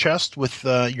off your chest with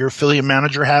your affiliate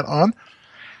manager hat on?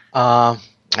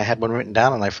 I had one written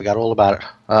down and I forgot all about it.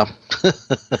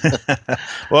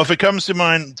 Well, if it comes to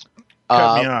mind,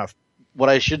 cut me off. What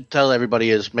I should tell everybody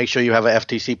is make sure you have a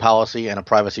FTC policy and a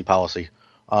privacy policy.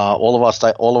 All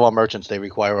of our merchants, they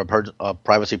require a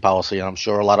privacy policy, and I'm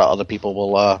sure a lot of other people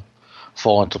will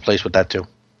fall into place with that too.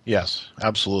 Yes,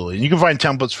 absolutely. And you can find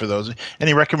templates for those.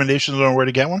 Any recommendations on where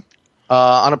to get one?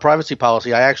 On a privacy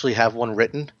policy, I actually have one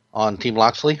written, on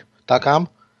teamloxley.com.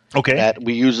 Okay. That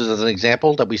we use as an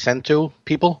example that we send to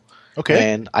people.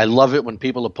 Okay. And I love it when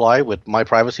people apply with my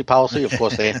privacy policy. Of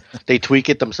course, they tweak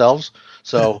it themselves.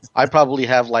 So I probably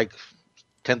have like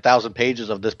 10,000 pages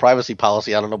of this privacy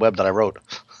policy out on the web that I wrote.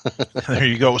 There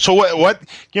you go. So what?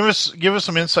 Give us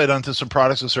some insight onto some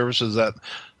products and services that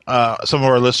some of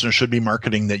our listeners should be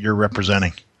marketing that you're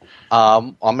representing.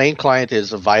 Our main client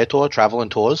is Viator Travel and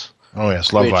Tours. Oh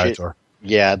yes, love Viator.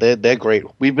 They're great.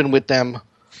 We've been with them.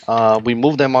 We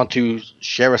moved them onto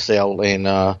ShareASale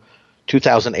in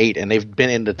 2008, and they've been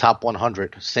in the top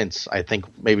 100 since. I think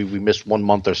maybe we missed 1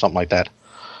 month or something like that.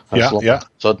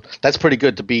 So that's pretty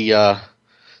good to be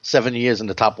 7 years in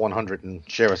the top 100 in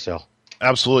ShareASale.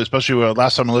 Absolutely, especially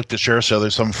last time I looked at ShareASale,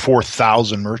 there's some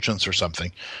 4,000 merchants or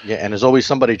something. Yeah, and there's always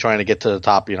somebody trying to get to the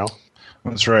top, you know?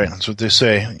 That's right. That's what they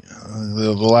say.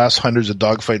 The last 100's a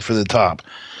dogfight for the top.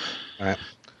 All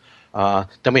right.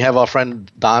 Then we have our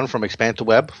friend Don from Expand to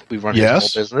Web. We run his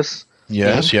whole business.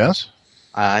 Yes.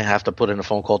 I have to put in a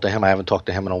phone call to him. I haven't talked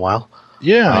to him in a while.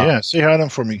 Yeah. Say hi to him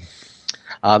for me.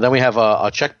 Then we have a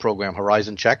check program,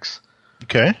 Horizon Checks.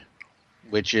 Okay.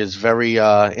 Which is very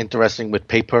interesting with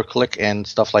pay-per-click and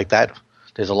stuff like that.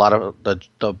 There's a lot of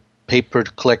the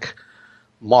pay-per-click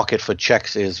market for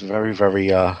checks is very,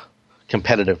 very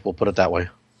competitive. We'll put it that way.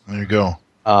 There you go.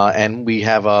 And we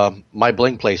have My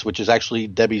Bling Place, which is actually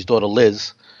Debbie's daughter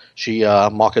Liz. She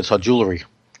markets her jewelry.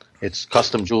 It's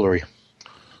custom jewelry,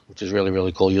 which is really,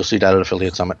 really cool. You'll see that at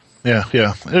Affiliate Summit. Yeah.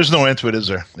 There's no end to it, is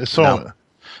there? It's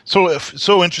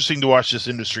so interesting to watch this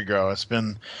industry grow. It's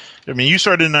been, you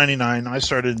started in 99, I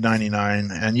started in 99,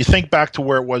 and you think back to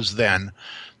where it was then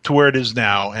to where it is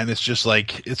now, and it's just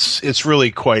like, it's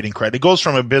really quite incredible. It goes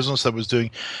from a business that was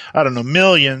doing,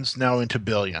 millions now into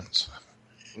billions.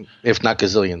 If not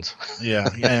gazillions. Yeah,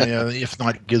 if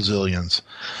not gazillions.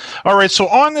 All right, so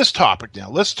on this topic now,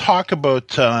 let's talk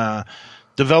about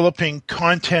developing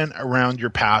content around your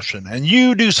passion. And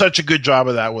you do such a good job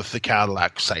of that with the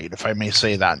Cadillac site, if I may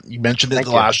say that. You mentioned it in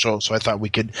the last show, so I thought we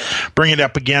could bring it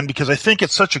up again because I think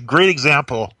it's such a great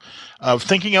example of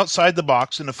thinking outside the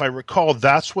box. And if I recall,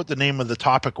 that's what the name of the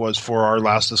topic was for our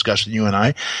last discussion, you and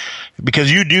I,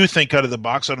 because you do think out of the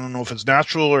box. I don't know if it's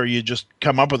natural or you just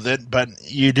come up with it, but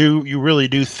you really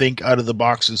do think out of the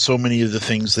box in so many of the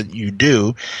things that you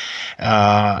do.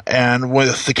 And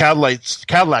with the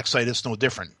Cadillac site, it's no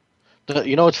different.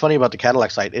 You know what's funny about the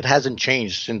Cadillac site? It hasn't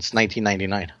changed since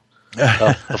 1999,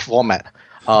 the format.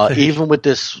 Even with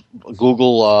this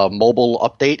Google mobile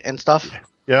update and stuff,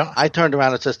 I turned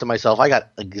around and says to myself, I got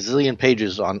a gazillion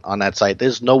pages on that site.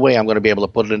 There's no way I'm going to be able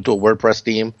to put it into a WordPress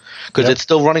theme because it's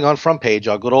still running on Front Page,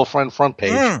 our good old friend Front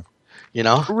Page. You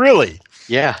know? Really?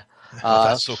 Yeah.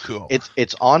 That's so cool.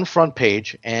 It's on Front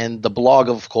Page, and the blog,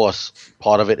 of course,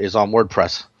 part of it is on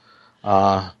WordPress.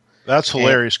 That's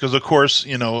hilarious because, of course,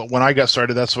 when I got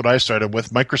started, that's what I started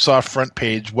with, Microsoft Front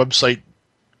Page website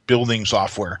building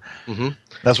software. Mm-hmm.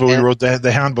 That's what we wrote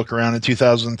the handbook around in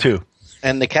 2002.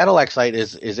 And the Cadillac site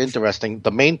is interesting.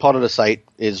 The main part of the site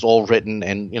is all written,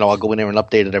 and I'll go in there and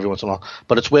update it every once in a while.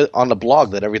 But it's on the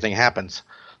blog that everything happens.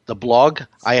 The blog,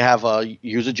 I have a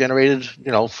user-generated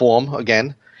form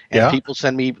again, and people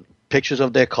send me pictures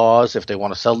of their cars if they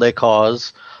want to sell their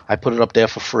cars. I put it up there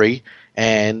for free,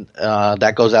 and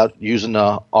that goes out using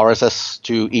RSS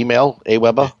to email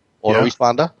Aweber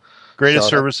autoresponder. Greatest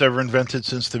service ever invented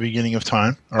since the beginning of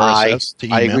time. RSS to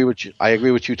email. I agree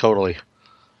with you totally.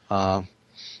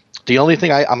 The only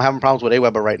thing I'm having problems with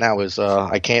Aweber right now is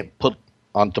I can't put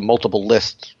onto multiple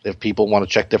lists if people want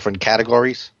to check different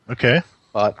categories. Okay.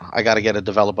 But I got to get a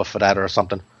developer for that or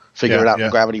something. Figure it out in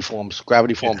Gravity Forms.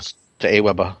 Gravity Forms to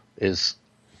Aweber is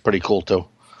pretty cool too.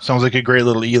 Sounds like a great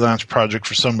little Elance project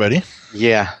for somebody.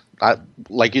 Yeah.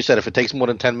 Like you said, if it takes more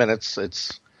than 10 minutes,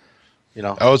 it's,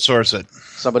 outsource it.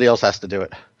 Somebody else has to do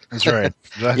it. That's right.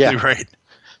 Exactly right.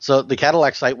 So the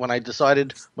Cadillac site, when I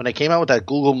came out with that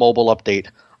Google mobile update,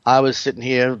 I was sitting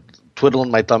here twiddling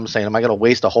my thumb saying, am I going to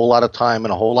waste a whole lot of time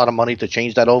and a whole lot of money to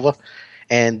change that over?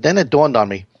 And then it dawned on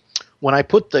me. When I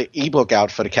put the ebook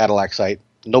out for the Cadillac site,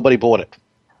 nobody bought it.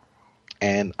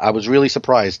 And I was really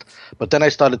surprised. But then I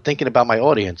started thinking about my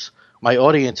audience. My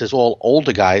audience is all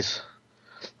older guys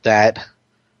that,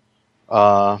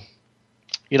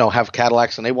 have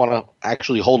Cadillacs and they want to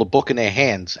actually hold a book in their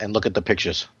hands and look at the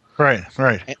pictures. Right.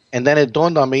 And then it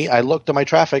dawned on me, I looked at my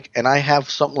traffic, and I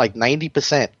have something like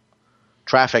 90%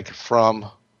 traffic from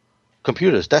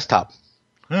computers, desktop.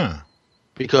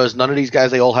 Because none of these guys,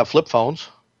 they all have flip phones.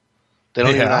 They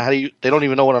don't even know they don't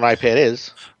even know what an iPad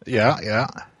is. Yeah.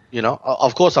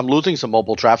 Of course, I'm losing some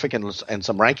mobile traffic and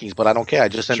some rankings, but I don't care. I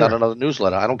just send out another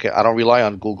newsletter. I don't care. I don't rely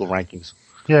on Google rankings.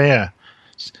 Yeah.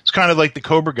 It's kind of like the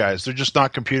Cobra guys. They're just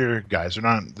not computer guys.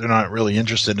 They're not really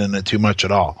interested in it too much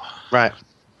at all. Right.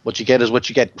 What you get is what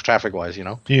you get traffic-wise, you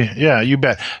know? Yeah, you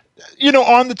bet.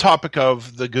 On the topic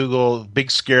of the Google big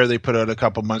scare they put out a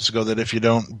couple months ago that if you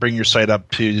don't bring your site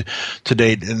up to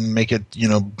date and make it,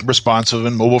 responsive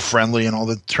and mobile friendly and all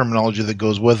the terminology that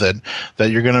goes with it,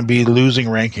 that you're going to be losing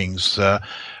rankings.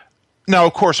 Now,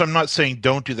 of course, I'm not saying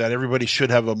don't do that. Everybody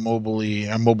should have a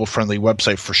mobile-friendly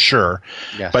website for sure.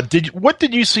 Yes. But what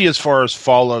did you see as far as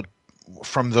fallout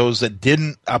from those that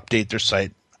didn't update their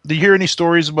site? Did you hear any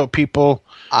stories about people?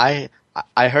 I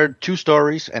heard 2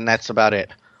 stories, and that's about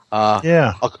it.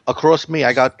 Across me,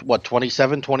 I got,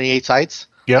 27, 28 sites?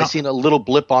 Yeah. I seen a little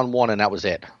blip on one, and that was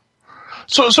it.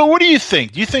 So what do you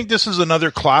think? Do you think this is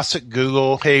another classic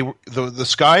Google, hey, the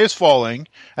sky is falling,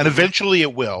 and eventually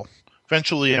it will.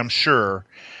 Eventually, I'm sure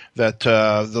that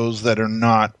those that are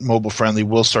not mobile-friendly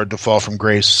will start to fall from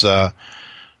grace,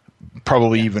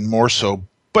 probably even more so.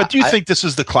 But do you think this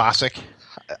is the classic?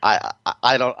 I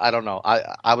don't know.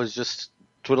 I was just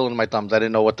twiddling my thumbs. I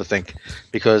didn't know what to think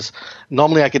because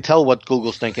normally I could tell what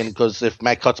Google's thinking because if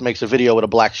Matt Cutts makes a video with a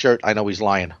black shirt, I know he's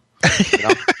lying.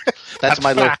 That's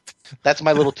my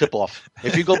little tip off.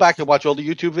 If you go back and watch all the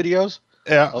YouTube videos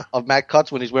of Matt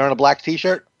Cutts when he's wearing a black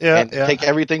T-shirt and take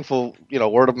everything for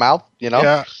word of mouth,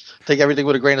 take everything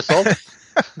with a grain of salt.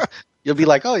 You'll be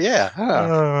like, oh yeah,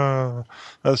 huh.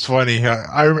 That's funny.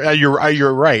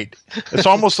 You're right. It's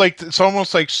almost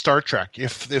like Star Trek.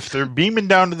 If they're beaming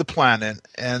down to the planet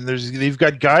and they've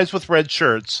got guys with red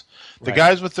shirts, the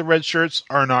guys with the red shirts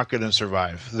are not going to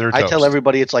survive. They're toast. I tell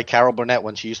everybody it's like Carol Burnett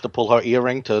when she used to pull her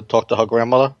earring to talk to her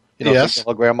grandmother. Yes,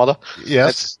 her grandmother.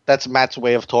 Yes, that's Matt's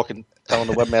way of telling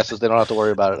the webmasters they don't have to worry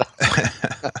about it.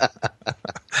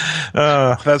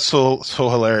 That's so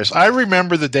hilarious. I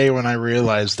remember the day when I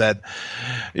realized that,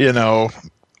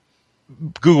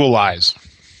 Google lies.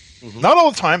 Mm-hmm. Not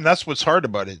all the time. That's what's hard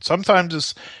about it. Sometimes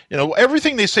it's,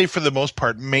 everything they say for the most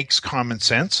part makes common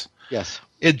sense. Yes.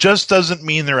 It just doesn't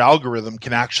mean their algorithm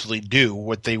can actually do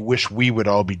what they wish we would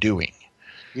all be doing.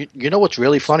 You know what's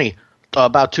really funny?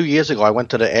 About 2 years ago, I went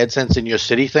to the AdSense in your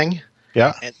city thing.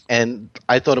 Yeah. And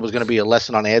I thought it was going to be a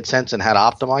lesson on AdSense and how to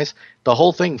optimize. The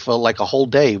whole thing for like a whole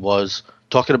day was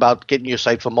talking about getting your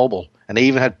site for mobile. And they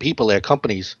even had people there,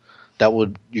 companies, that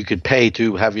you could pay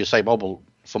to have your site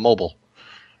for mobile.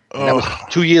 And that was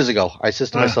 2 years ago. I said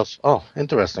to myself, oh,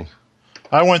 interesting.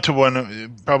 I went to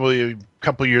one probably a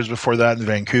couple of years before that in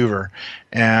Vancouver.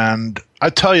 And I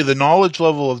tell you, the knowledge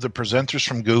level of the presenters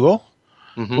from Google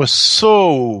was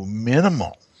so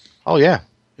minimal. Oh, yeah.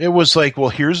 It was like, well,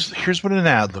 here's what an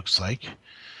ad looks like,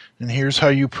 and here's how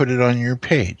you put it on your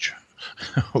page.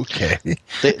 Okay.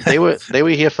 They were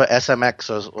here for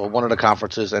SMX or one of the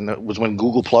conferences, and it was when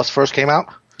Google Plus first came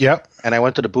out. Yep. And I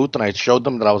went to the booth and I showed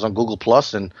them that I was on Google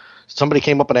Plus, and somebody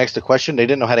came up and asked a question. They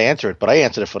didn't know how to answer it, but I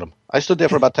answered it for them. I stood there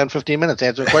for about 10, 15 minutes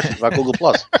answering questions about Google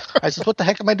Plus. I said, what the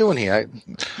heck am I doing here?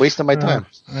 I'm wasting my time.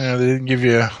 They didn't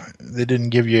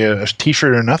give you a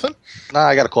T-shirt or nothing? Nah,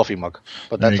 I got a coffee mug,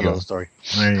 but that's another story.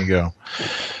 There you go.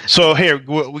 So here,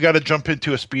 we got to jump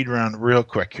into a speed round real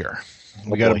quick here.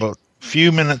 We got about a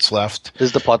few minutes left. This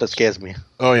is the part that scares me.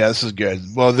 Oh, yeah, this is good.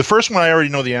 Well, the first one I already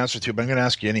know the answer to, but I'm going to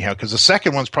ask you anyhow, because the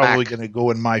second one's probably going to go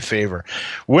in my favor.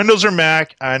 Windows or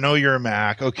Mac? I know you're a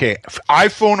Mac. Okay.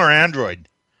 iPhone or Android?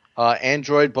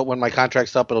 Android, but when my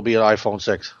contract's up, it'll be an iPhone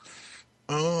 6.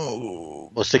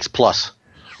 Oh. Or 6 Plus.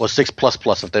 Or 6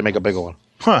 Plus if they make a bigger one.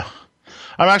 Huh.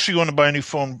 I'm actually going to buy a new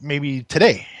phone maybe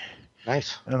today.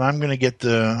 Nice. And I'm going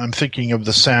to I'm thinking of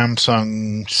the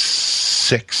Samsung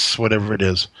 6, whatever it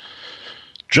is.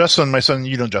 Justin, my son,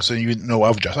 you know Justin, you know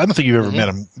of Justin. I don't think you've ever met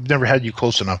him. Never had you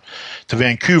close enough to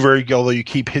Vancouver, although you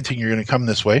keep hinting you're going to come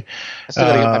this way. I still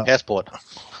got to get my passport.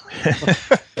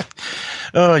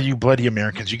 Oh, you bloody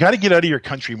Americans. You got to get out of your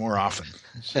country more often.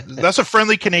 That's a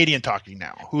friendly Canadian talking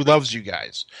now who loves you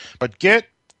guys. But get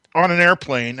on an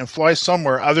airplane and fly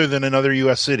somewhere other than another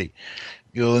U.S. city.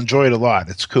 You'll enjoy it a lot.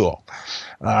 It's cool.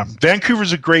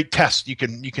 Vancouver's a great test. You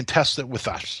can test it with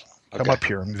us. Come up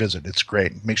here and visit. It's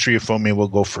great. Make sure you phone me. We'll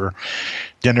go for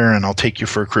dinner, and I'll take you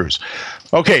for a cruise.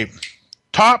 Okay.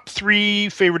 Top 3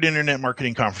 favorite internet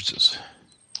marketing conferences.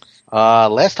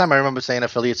 Last time I remember saying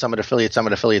Affiliate Summit,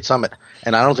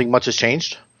 and I don't think much has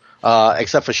changed,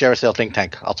 except for ShareASale Think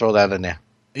Tank. I'll throw that in there.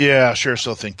 Yeah,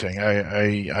 ShareASale Think Tank.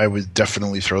 I would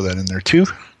definitely throw that in there too.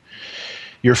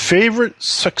 Your favorite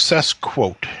success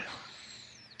quote?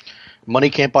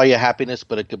 Money can't buy you happiness,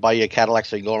 but it could buy you a Cadillac,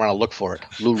 so you can go around and look for it.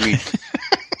 Lou Reed.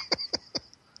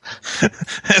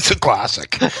 It's a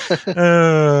classic.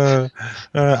 I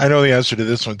know the answer to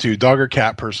this one too. Dog or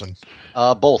cat person?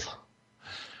 Both.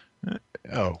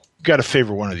 Oh, got to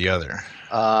favor one or the other.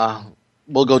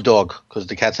 We'll go dog because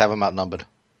the cats have them outnumbered.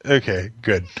 Okay,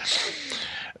 good.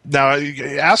 Now,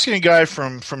 asking a guy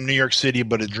from New York City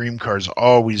about a dream car is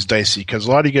always dicey because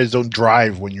a lot of you guys don't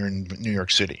drive when you're in New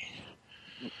York City.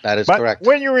 That is correct.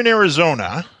 When you're in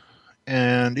Arizona,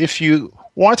 and if you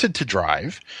wanted to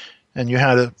drive and you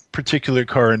had a particular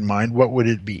car in mind, what would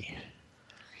it be?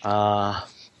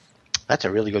 That's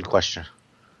a really good question.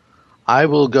 I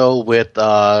will go with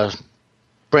brand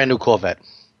new Corvette.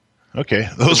 Okay,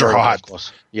 those are hot.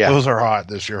 Yeah, those are hot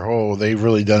this year. Oh, they've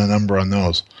really done a number on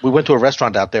those. We went to a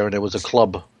restaurant out there, and there was a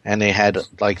club, and they had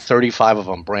like 35 of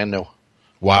them, brand new.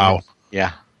 Wow.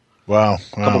 Yeah. Wow.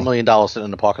 A couple $1 million sitting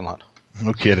in the parking lot.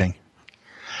 No kidding.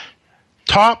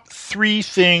 Top 3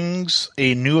 things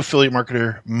a new affiliate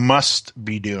marketer must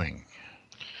be doing.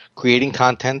 Creating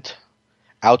content,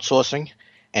 outsourcing,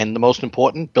 and the most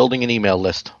important, building an email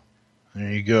list.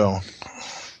 There you go.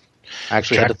 I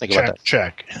actually had to think about that.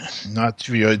 Check.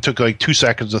 It took like 2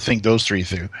 seconds to think those 3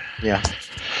 through. Yeah.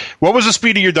 What was the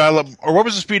speed of your dial-up, or what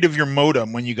was the speed of your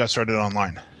modem when you got started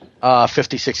online?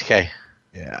 56K.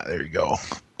 Yeah, there you go.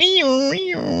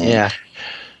 Yeah.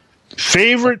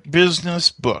 Favorite business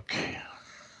book?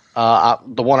 The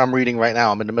one I'm reading right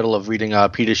now. I'm in the middle of reading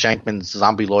Peter Shankman's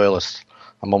Zombie Loyalist.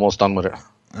 I'm almost done with it.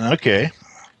 Okay.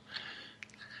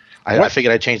 I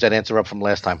figured I'd change that answer up from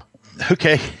last time.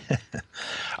 Okay.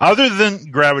 Other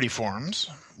than Gravity Forms,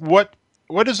 what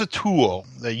is a tool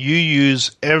that you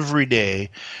use every day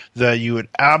that you would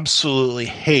absolutely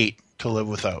hate to live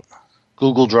without?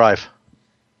 Google Drive.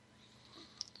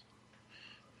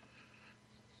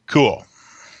 Cool.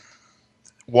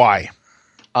 Why?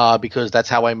 Because that's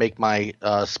how I make my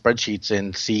spreadsheets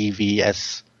in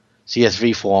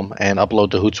CSV form and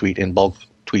upload to Hootsuite in bulk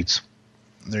tweets.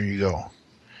 There you go.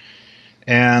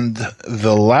 And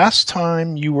the last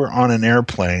time you were on an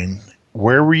airplane,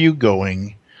 where were you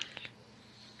going?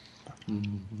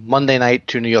 Monday night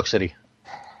to New York City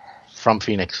from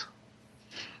Phoenix.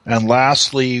 And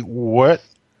lastly, what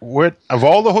of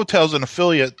all the hotels and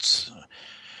affiliates,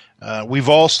 we've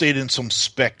all stayed in some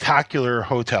spectacular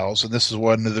hotels, and this is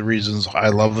one of the reasons I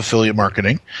love affiliate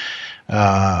marketing. You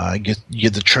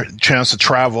get the chance to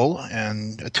travel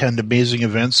and attend amazing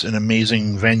events in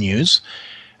amazing venues.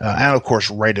 And, of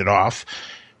course, write it off.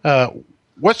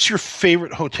 What's your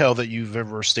favorite hotel that you've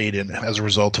ever stayed in as a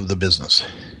result of the business?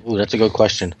 Ooh, that's a good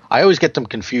question. I always get them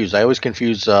confused. I always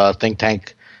confuse Think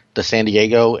Tank, the San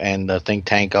Diego, and the Think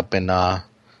Tank up in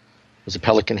was it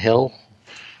Pelican Hill?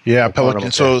 Yeah,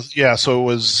 Pelican. So it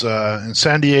was in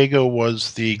San Diego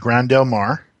was the Grand Del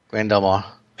Mar. Grand Del Mar.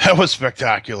 That was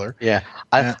spectacular. Yeah.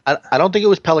 I don't think it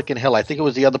was Pelican Hill. I think it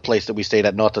was the other place that we stayed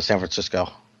at north of San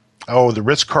Francisco. Oh, the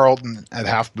Ritz-Carlton at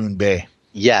Half Moon Bay.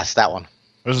 Yes, that one.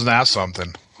 Wasn't that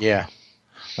something? Yeah.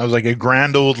 That was like a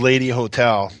grand old lady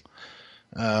hotel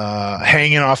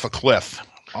hanging off a cliff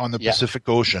on the Pacific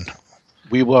Ocean.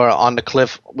 We were on the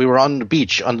cliff. We were on the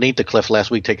beach underneath the cliff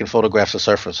last week taking photographs of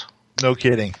surfers. No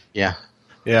kidding. Yeah.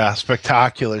 Yeah,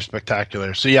 spectacular.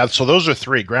 So those are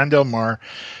 3. Grand Del Mar,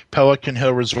 Pelican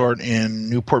Hill Resort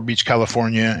in Newport Beach,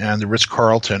 California, and the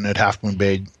Ritz-Carlton at Half Moon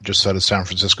Bay just out of San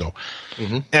Francisco.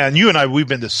 Mm-hmm. And you and I, we've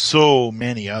been to so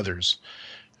many others.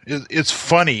 It's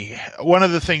funny. One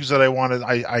of the things that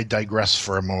I digress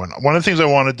for a moment. One of the things I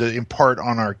wanted to impart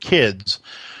on our kids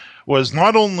was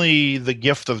not only the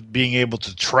gift of being able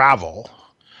to travel,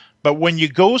 but when you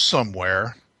go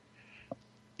somewhere,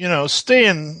 stay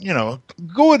in,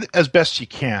 go as best you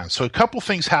can. So a couple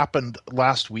things happened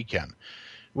last weekend.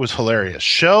 It was hilarious.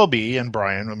 Shelby and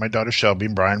Brian, my daughter Shelby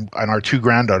and Brian, and our 2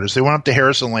 granddaughters, they went up to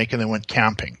Harrison Lake and they went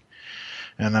camping.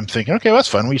 And I'm thinking, okay, that's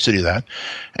fun. We used to do that.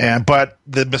 But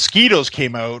the mosquitoes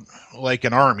came out like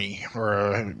an army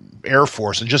or an air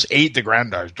force and just ate the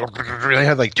granddaughters. They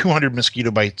had like 200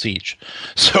 mosquito bites each.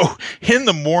 So in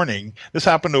the morning, this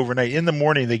happened overnight. In the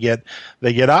morning, they get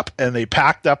up and they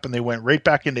packed up and they went right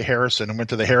back into Harrison and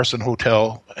went to the Harrison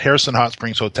Hot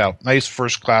Springs Hotel. Nice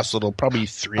first class little, probably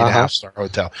 3.5-star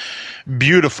hotel.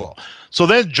 Beautiful. So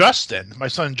then Justin, my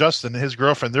son Justin and his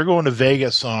girlfriend, they're going to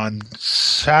Vegas on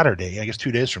Saturday, I guess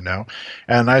 2 days from now.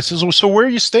 And I says, well, so where are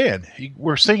you staying?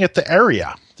 We're staying at the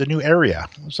area, the new area.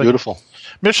 It's like, beautiful.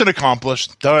 Mission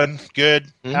accomplished. Done. Good.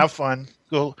 Mm-hmm. Have fun.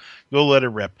 Go let it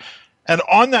rip. And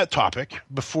on that topic,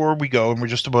 before we go, and we're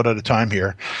just about out of time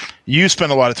here, you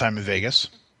spend a lot of time in Vegas.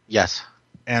 Yes.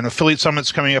 And Affiliate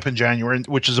Summit's coming up in January,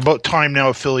 which is about time now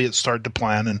affiliates start to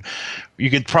plan. And you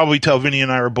can probably tell Vinny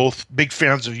and I are both big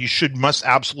fans of must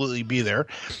absolutely be there.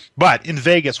 But in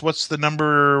Vegas, what's the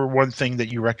number one thing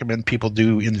that you recommend people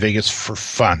do in Vegas for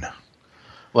fun?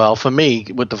 Well, for me,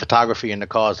 with the photography and the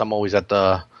cars, I'm always at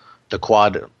the the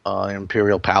Quad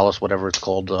Imperial Palace, whatever it's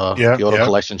called, the Auto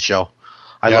Collection show.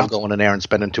 I love going in there and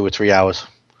spending 2 or 3 hours.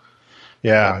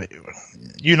 Yeah.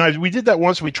 You know, we did that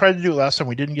once. We tried to do it last time.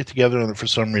 We didn't get together on it for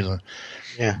some reason.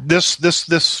 Yeah.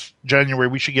 This January,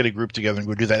 we should get a group together and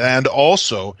go do that. And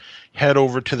also head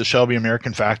over to the Shelby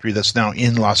American factory that's now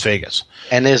in Las Vegas.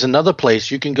 And there's another place.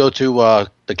 You can go to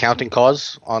the Counting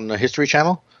Cars on the History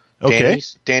Channel. Okay.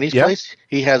 Danny's place.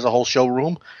 He has a whole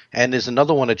showroom. And there's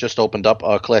another one that just opened up,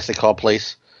 a classic car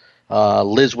place.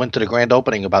 Liz went to the grand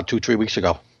opening about 2-3 weeks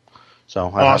ago.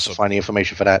 So I have to find the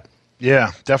information for that.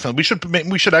 Yeah, definitely.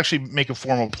 We should actually make a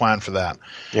formal plan for that.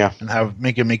 Yeah, and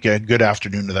make a good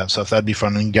afternoon to that stuff. That'd be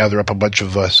fun, and gather up a bunch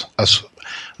of us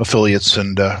affiliates,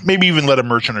 and maybe even let a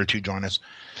merchant or two join us.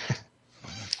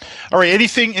 All right.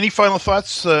 Any final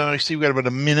thoughts? I see we've got about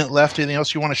a minute left. Anything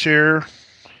else you want to share?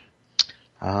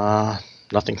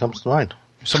 Nothing comes to mind.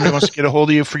 If somebody wants to get a hold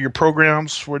of you for your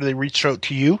programs, where do they reach out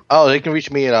to you? Oh, they can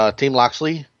reach me at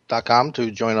teamloxley.com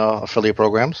to join our affiliate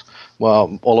programs.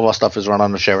 Well, all of our stuff is run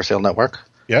on the Share Sale Network.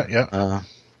 Yeah.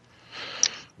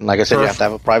 And like I said, you have to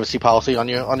have a privacy policy on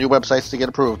your websites to get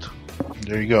approved.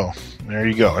 There you go.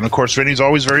 And of course, Vinny's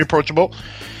always very approachable.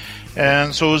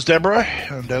 And so is Deborah.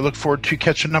 And I look forward to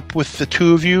catching up with the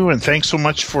two of you. And thanks so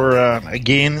much for,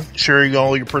 again, sharing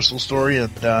all your personal story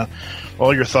and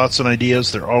all your thoughts and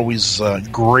ideas. They're always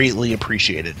greatly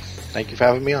appreciated. Thank you for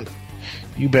having me on.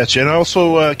 You betcha. And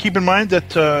also keep in mind that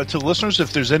to the listeners,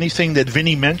 if there's anything that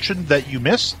Vinny mentioned that you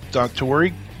missed, not to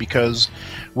worry, because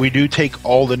we do take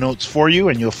all the notes for you,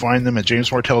 and you'll find them at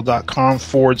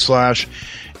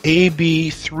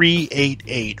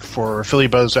jamesmartell.com/AB388 for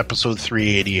Affiliate Buzz episode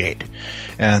 388.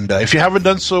 And if you haven't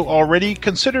done so already,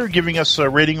 consider giving us a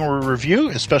rating or a review,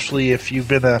 especially if you've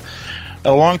been a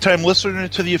long-time listener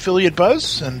to the Affiliate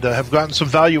Buzz and have gotten some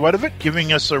value out of it.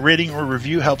 Giving us a rating or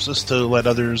review helps us to let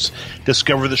others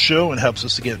discover the show and helps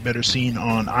us to get better seen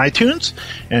on iTunes.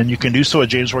 And you can do so at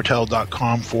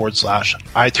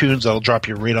jamesmartell.com/iTunes. That'll drop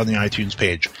you right on the iTunes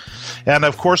page. And,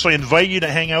 of course, I invite you to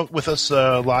hang out with us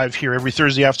live here every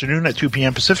Thursday afternoon at 2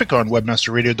 p.m. Pacific on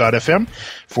webmasterradio.fm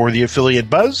for the Affiliate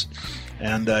Buzz.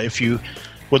 And if you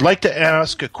would like to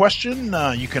ask a question,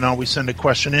 you can always send a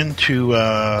question in to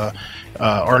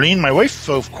Arlene, my wife,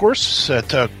 of course, at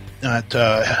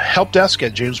helpdesk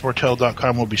at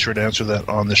jamesmartell.com. We'll be sure to answer that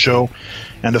on the show.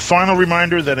 And a final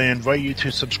reminder that I invite you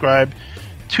to subscribe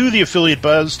to the Affiliate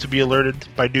Buzz to be alerted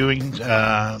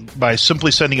by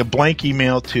simply sending a blank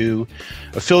email to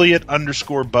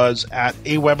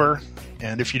affiliate_buzz@aweber.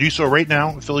 And if you do so right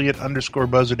now,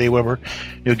 affiliate_buzz@aweber,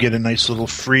 you'll get a nice little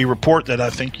free report that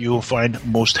I think you will find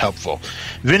most helpful.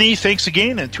 Vinny, thanks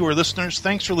again. And to our listeners,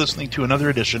 thanks for listening to another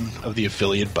edition of the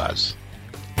Affiliate Buzz.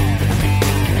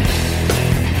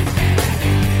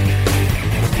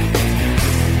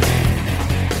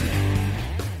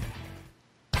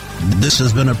 This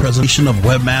has been a presentation of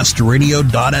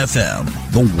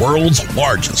WebmasterRadio.fm, the world's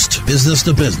largest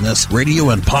business-to-business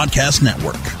radio and podcast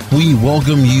network. We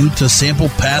welcome you to sample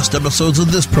past episodes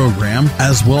of this program,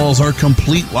 as well as our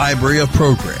complete library of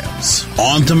programs,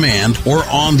 on demand or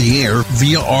on the air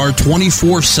via our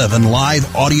 24/7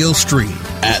 live audio stream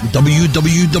at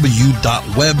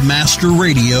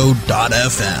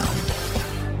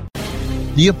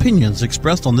www.webmasterradio.fm. The opinions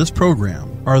expressed on this program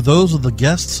are those of the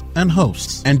guests and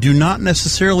hosts and do not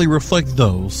necessarily reflect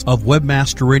those of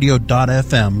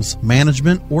WebmasterRadio.fm's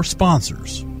management or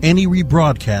sponsors. Any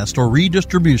rebroadcast or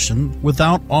redistribution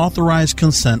without authorized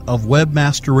consent of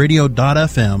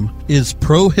WebmasterRadio.fm is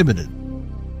prohibited.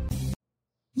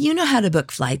 You know how to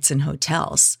book flights and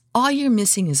hotels. All you're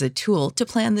missing is a tool to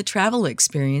plan the travel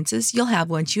experiences you'll have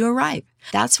once you arrive.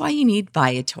 That's why you need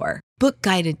Viator. Book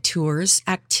guided tours,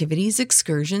 activities,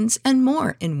 excursions, and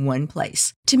more in one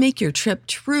place to make your trip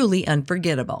truly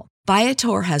unforgettable.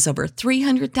 Viator has over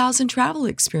 300,000 travel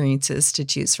experiences to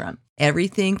choose from.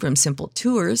 Everything from simple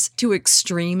tours to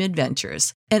extreme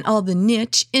adventures and all the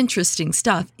niche, interesting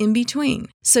stuff in between.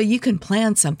 So you can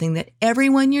plan something that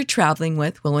everyone you're traveling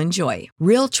with will enjoy.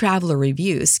 Real traveler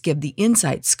reviews give the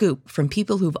inside scoop from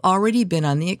people who've already been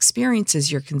on the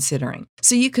experiences you're considering.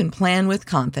 So you can plan with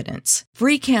confidence.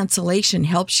 Free cancellation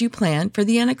helps you plan for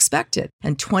the unexpected.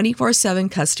 And 24/7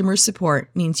 customer support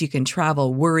means you can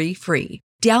travel worry-free.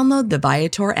 Download the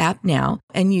Viator app now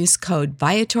and use code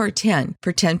Viator10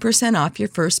 for 10% off your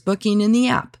first booking in the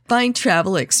app. Find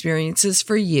travel experiences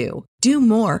for you. Do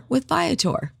more with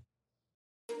Viator.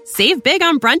 Save big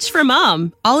on brunch for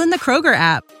mom, all in the Kroger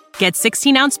app. Get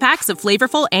 16-ounce packs of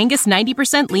flavorful Angus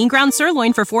 90% lean ground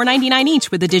sirloin for $4.99 each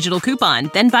with a digital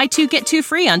coupon. Then buy 2, get 2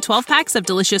 free on 12 packs of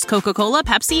delicious Coca-Cola,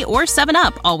 Pepsi, or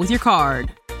 7-Up, all with your card.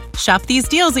 Shop these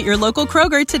deals at your local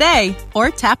Kroger today, or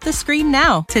tap the screen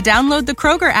now to download the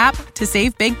Kroger app to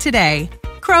save big today.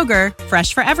 Kroger,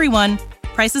 fresh for everyone.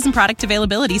 Prices and product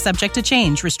availability subject to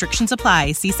change. Restrictions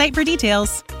apply. See site for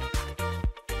details.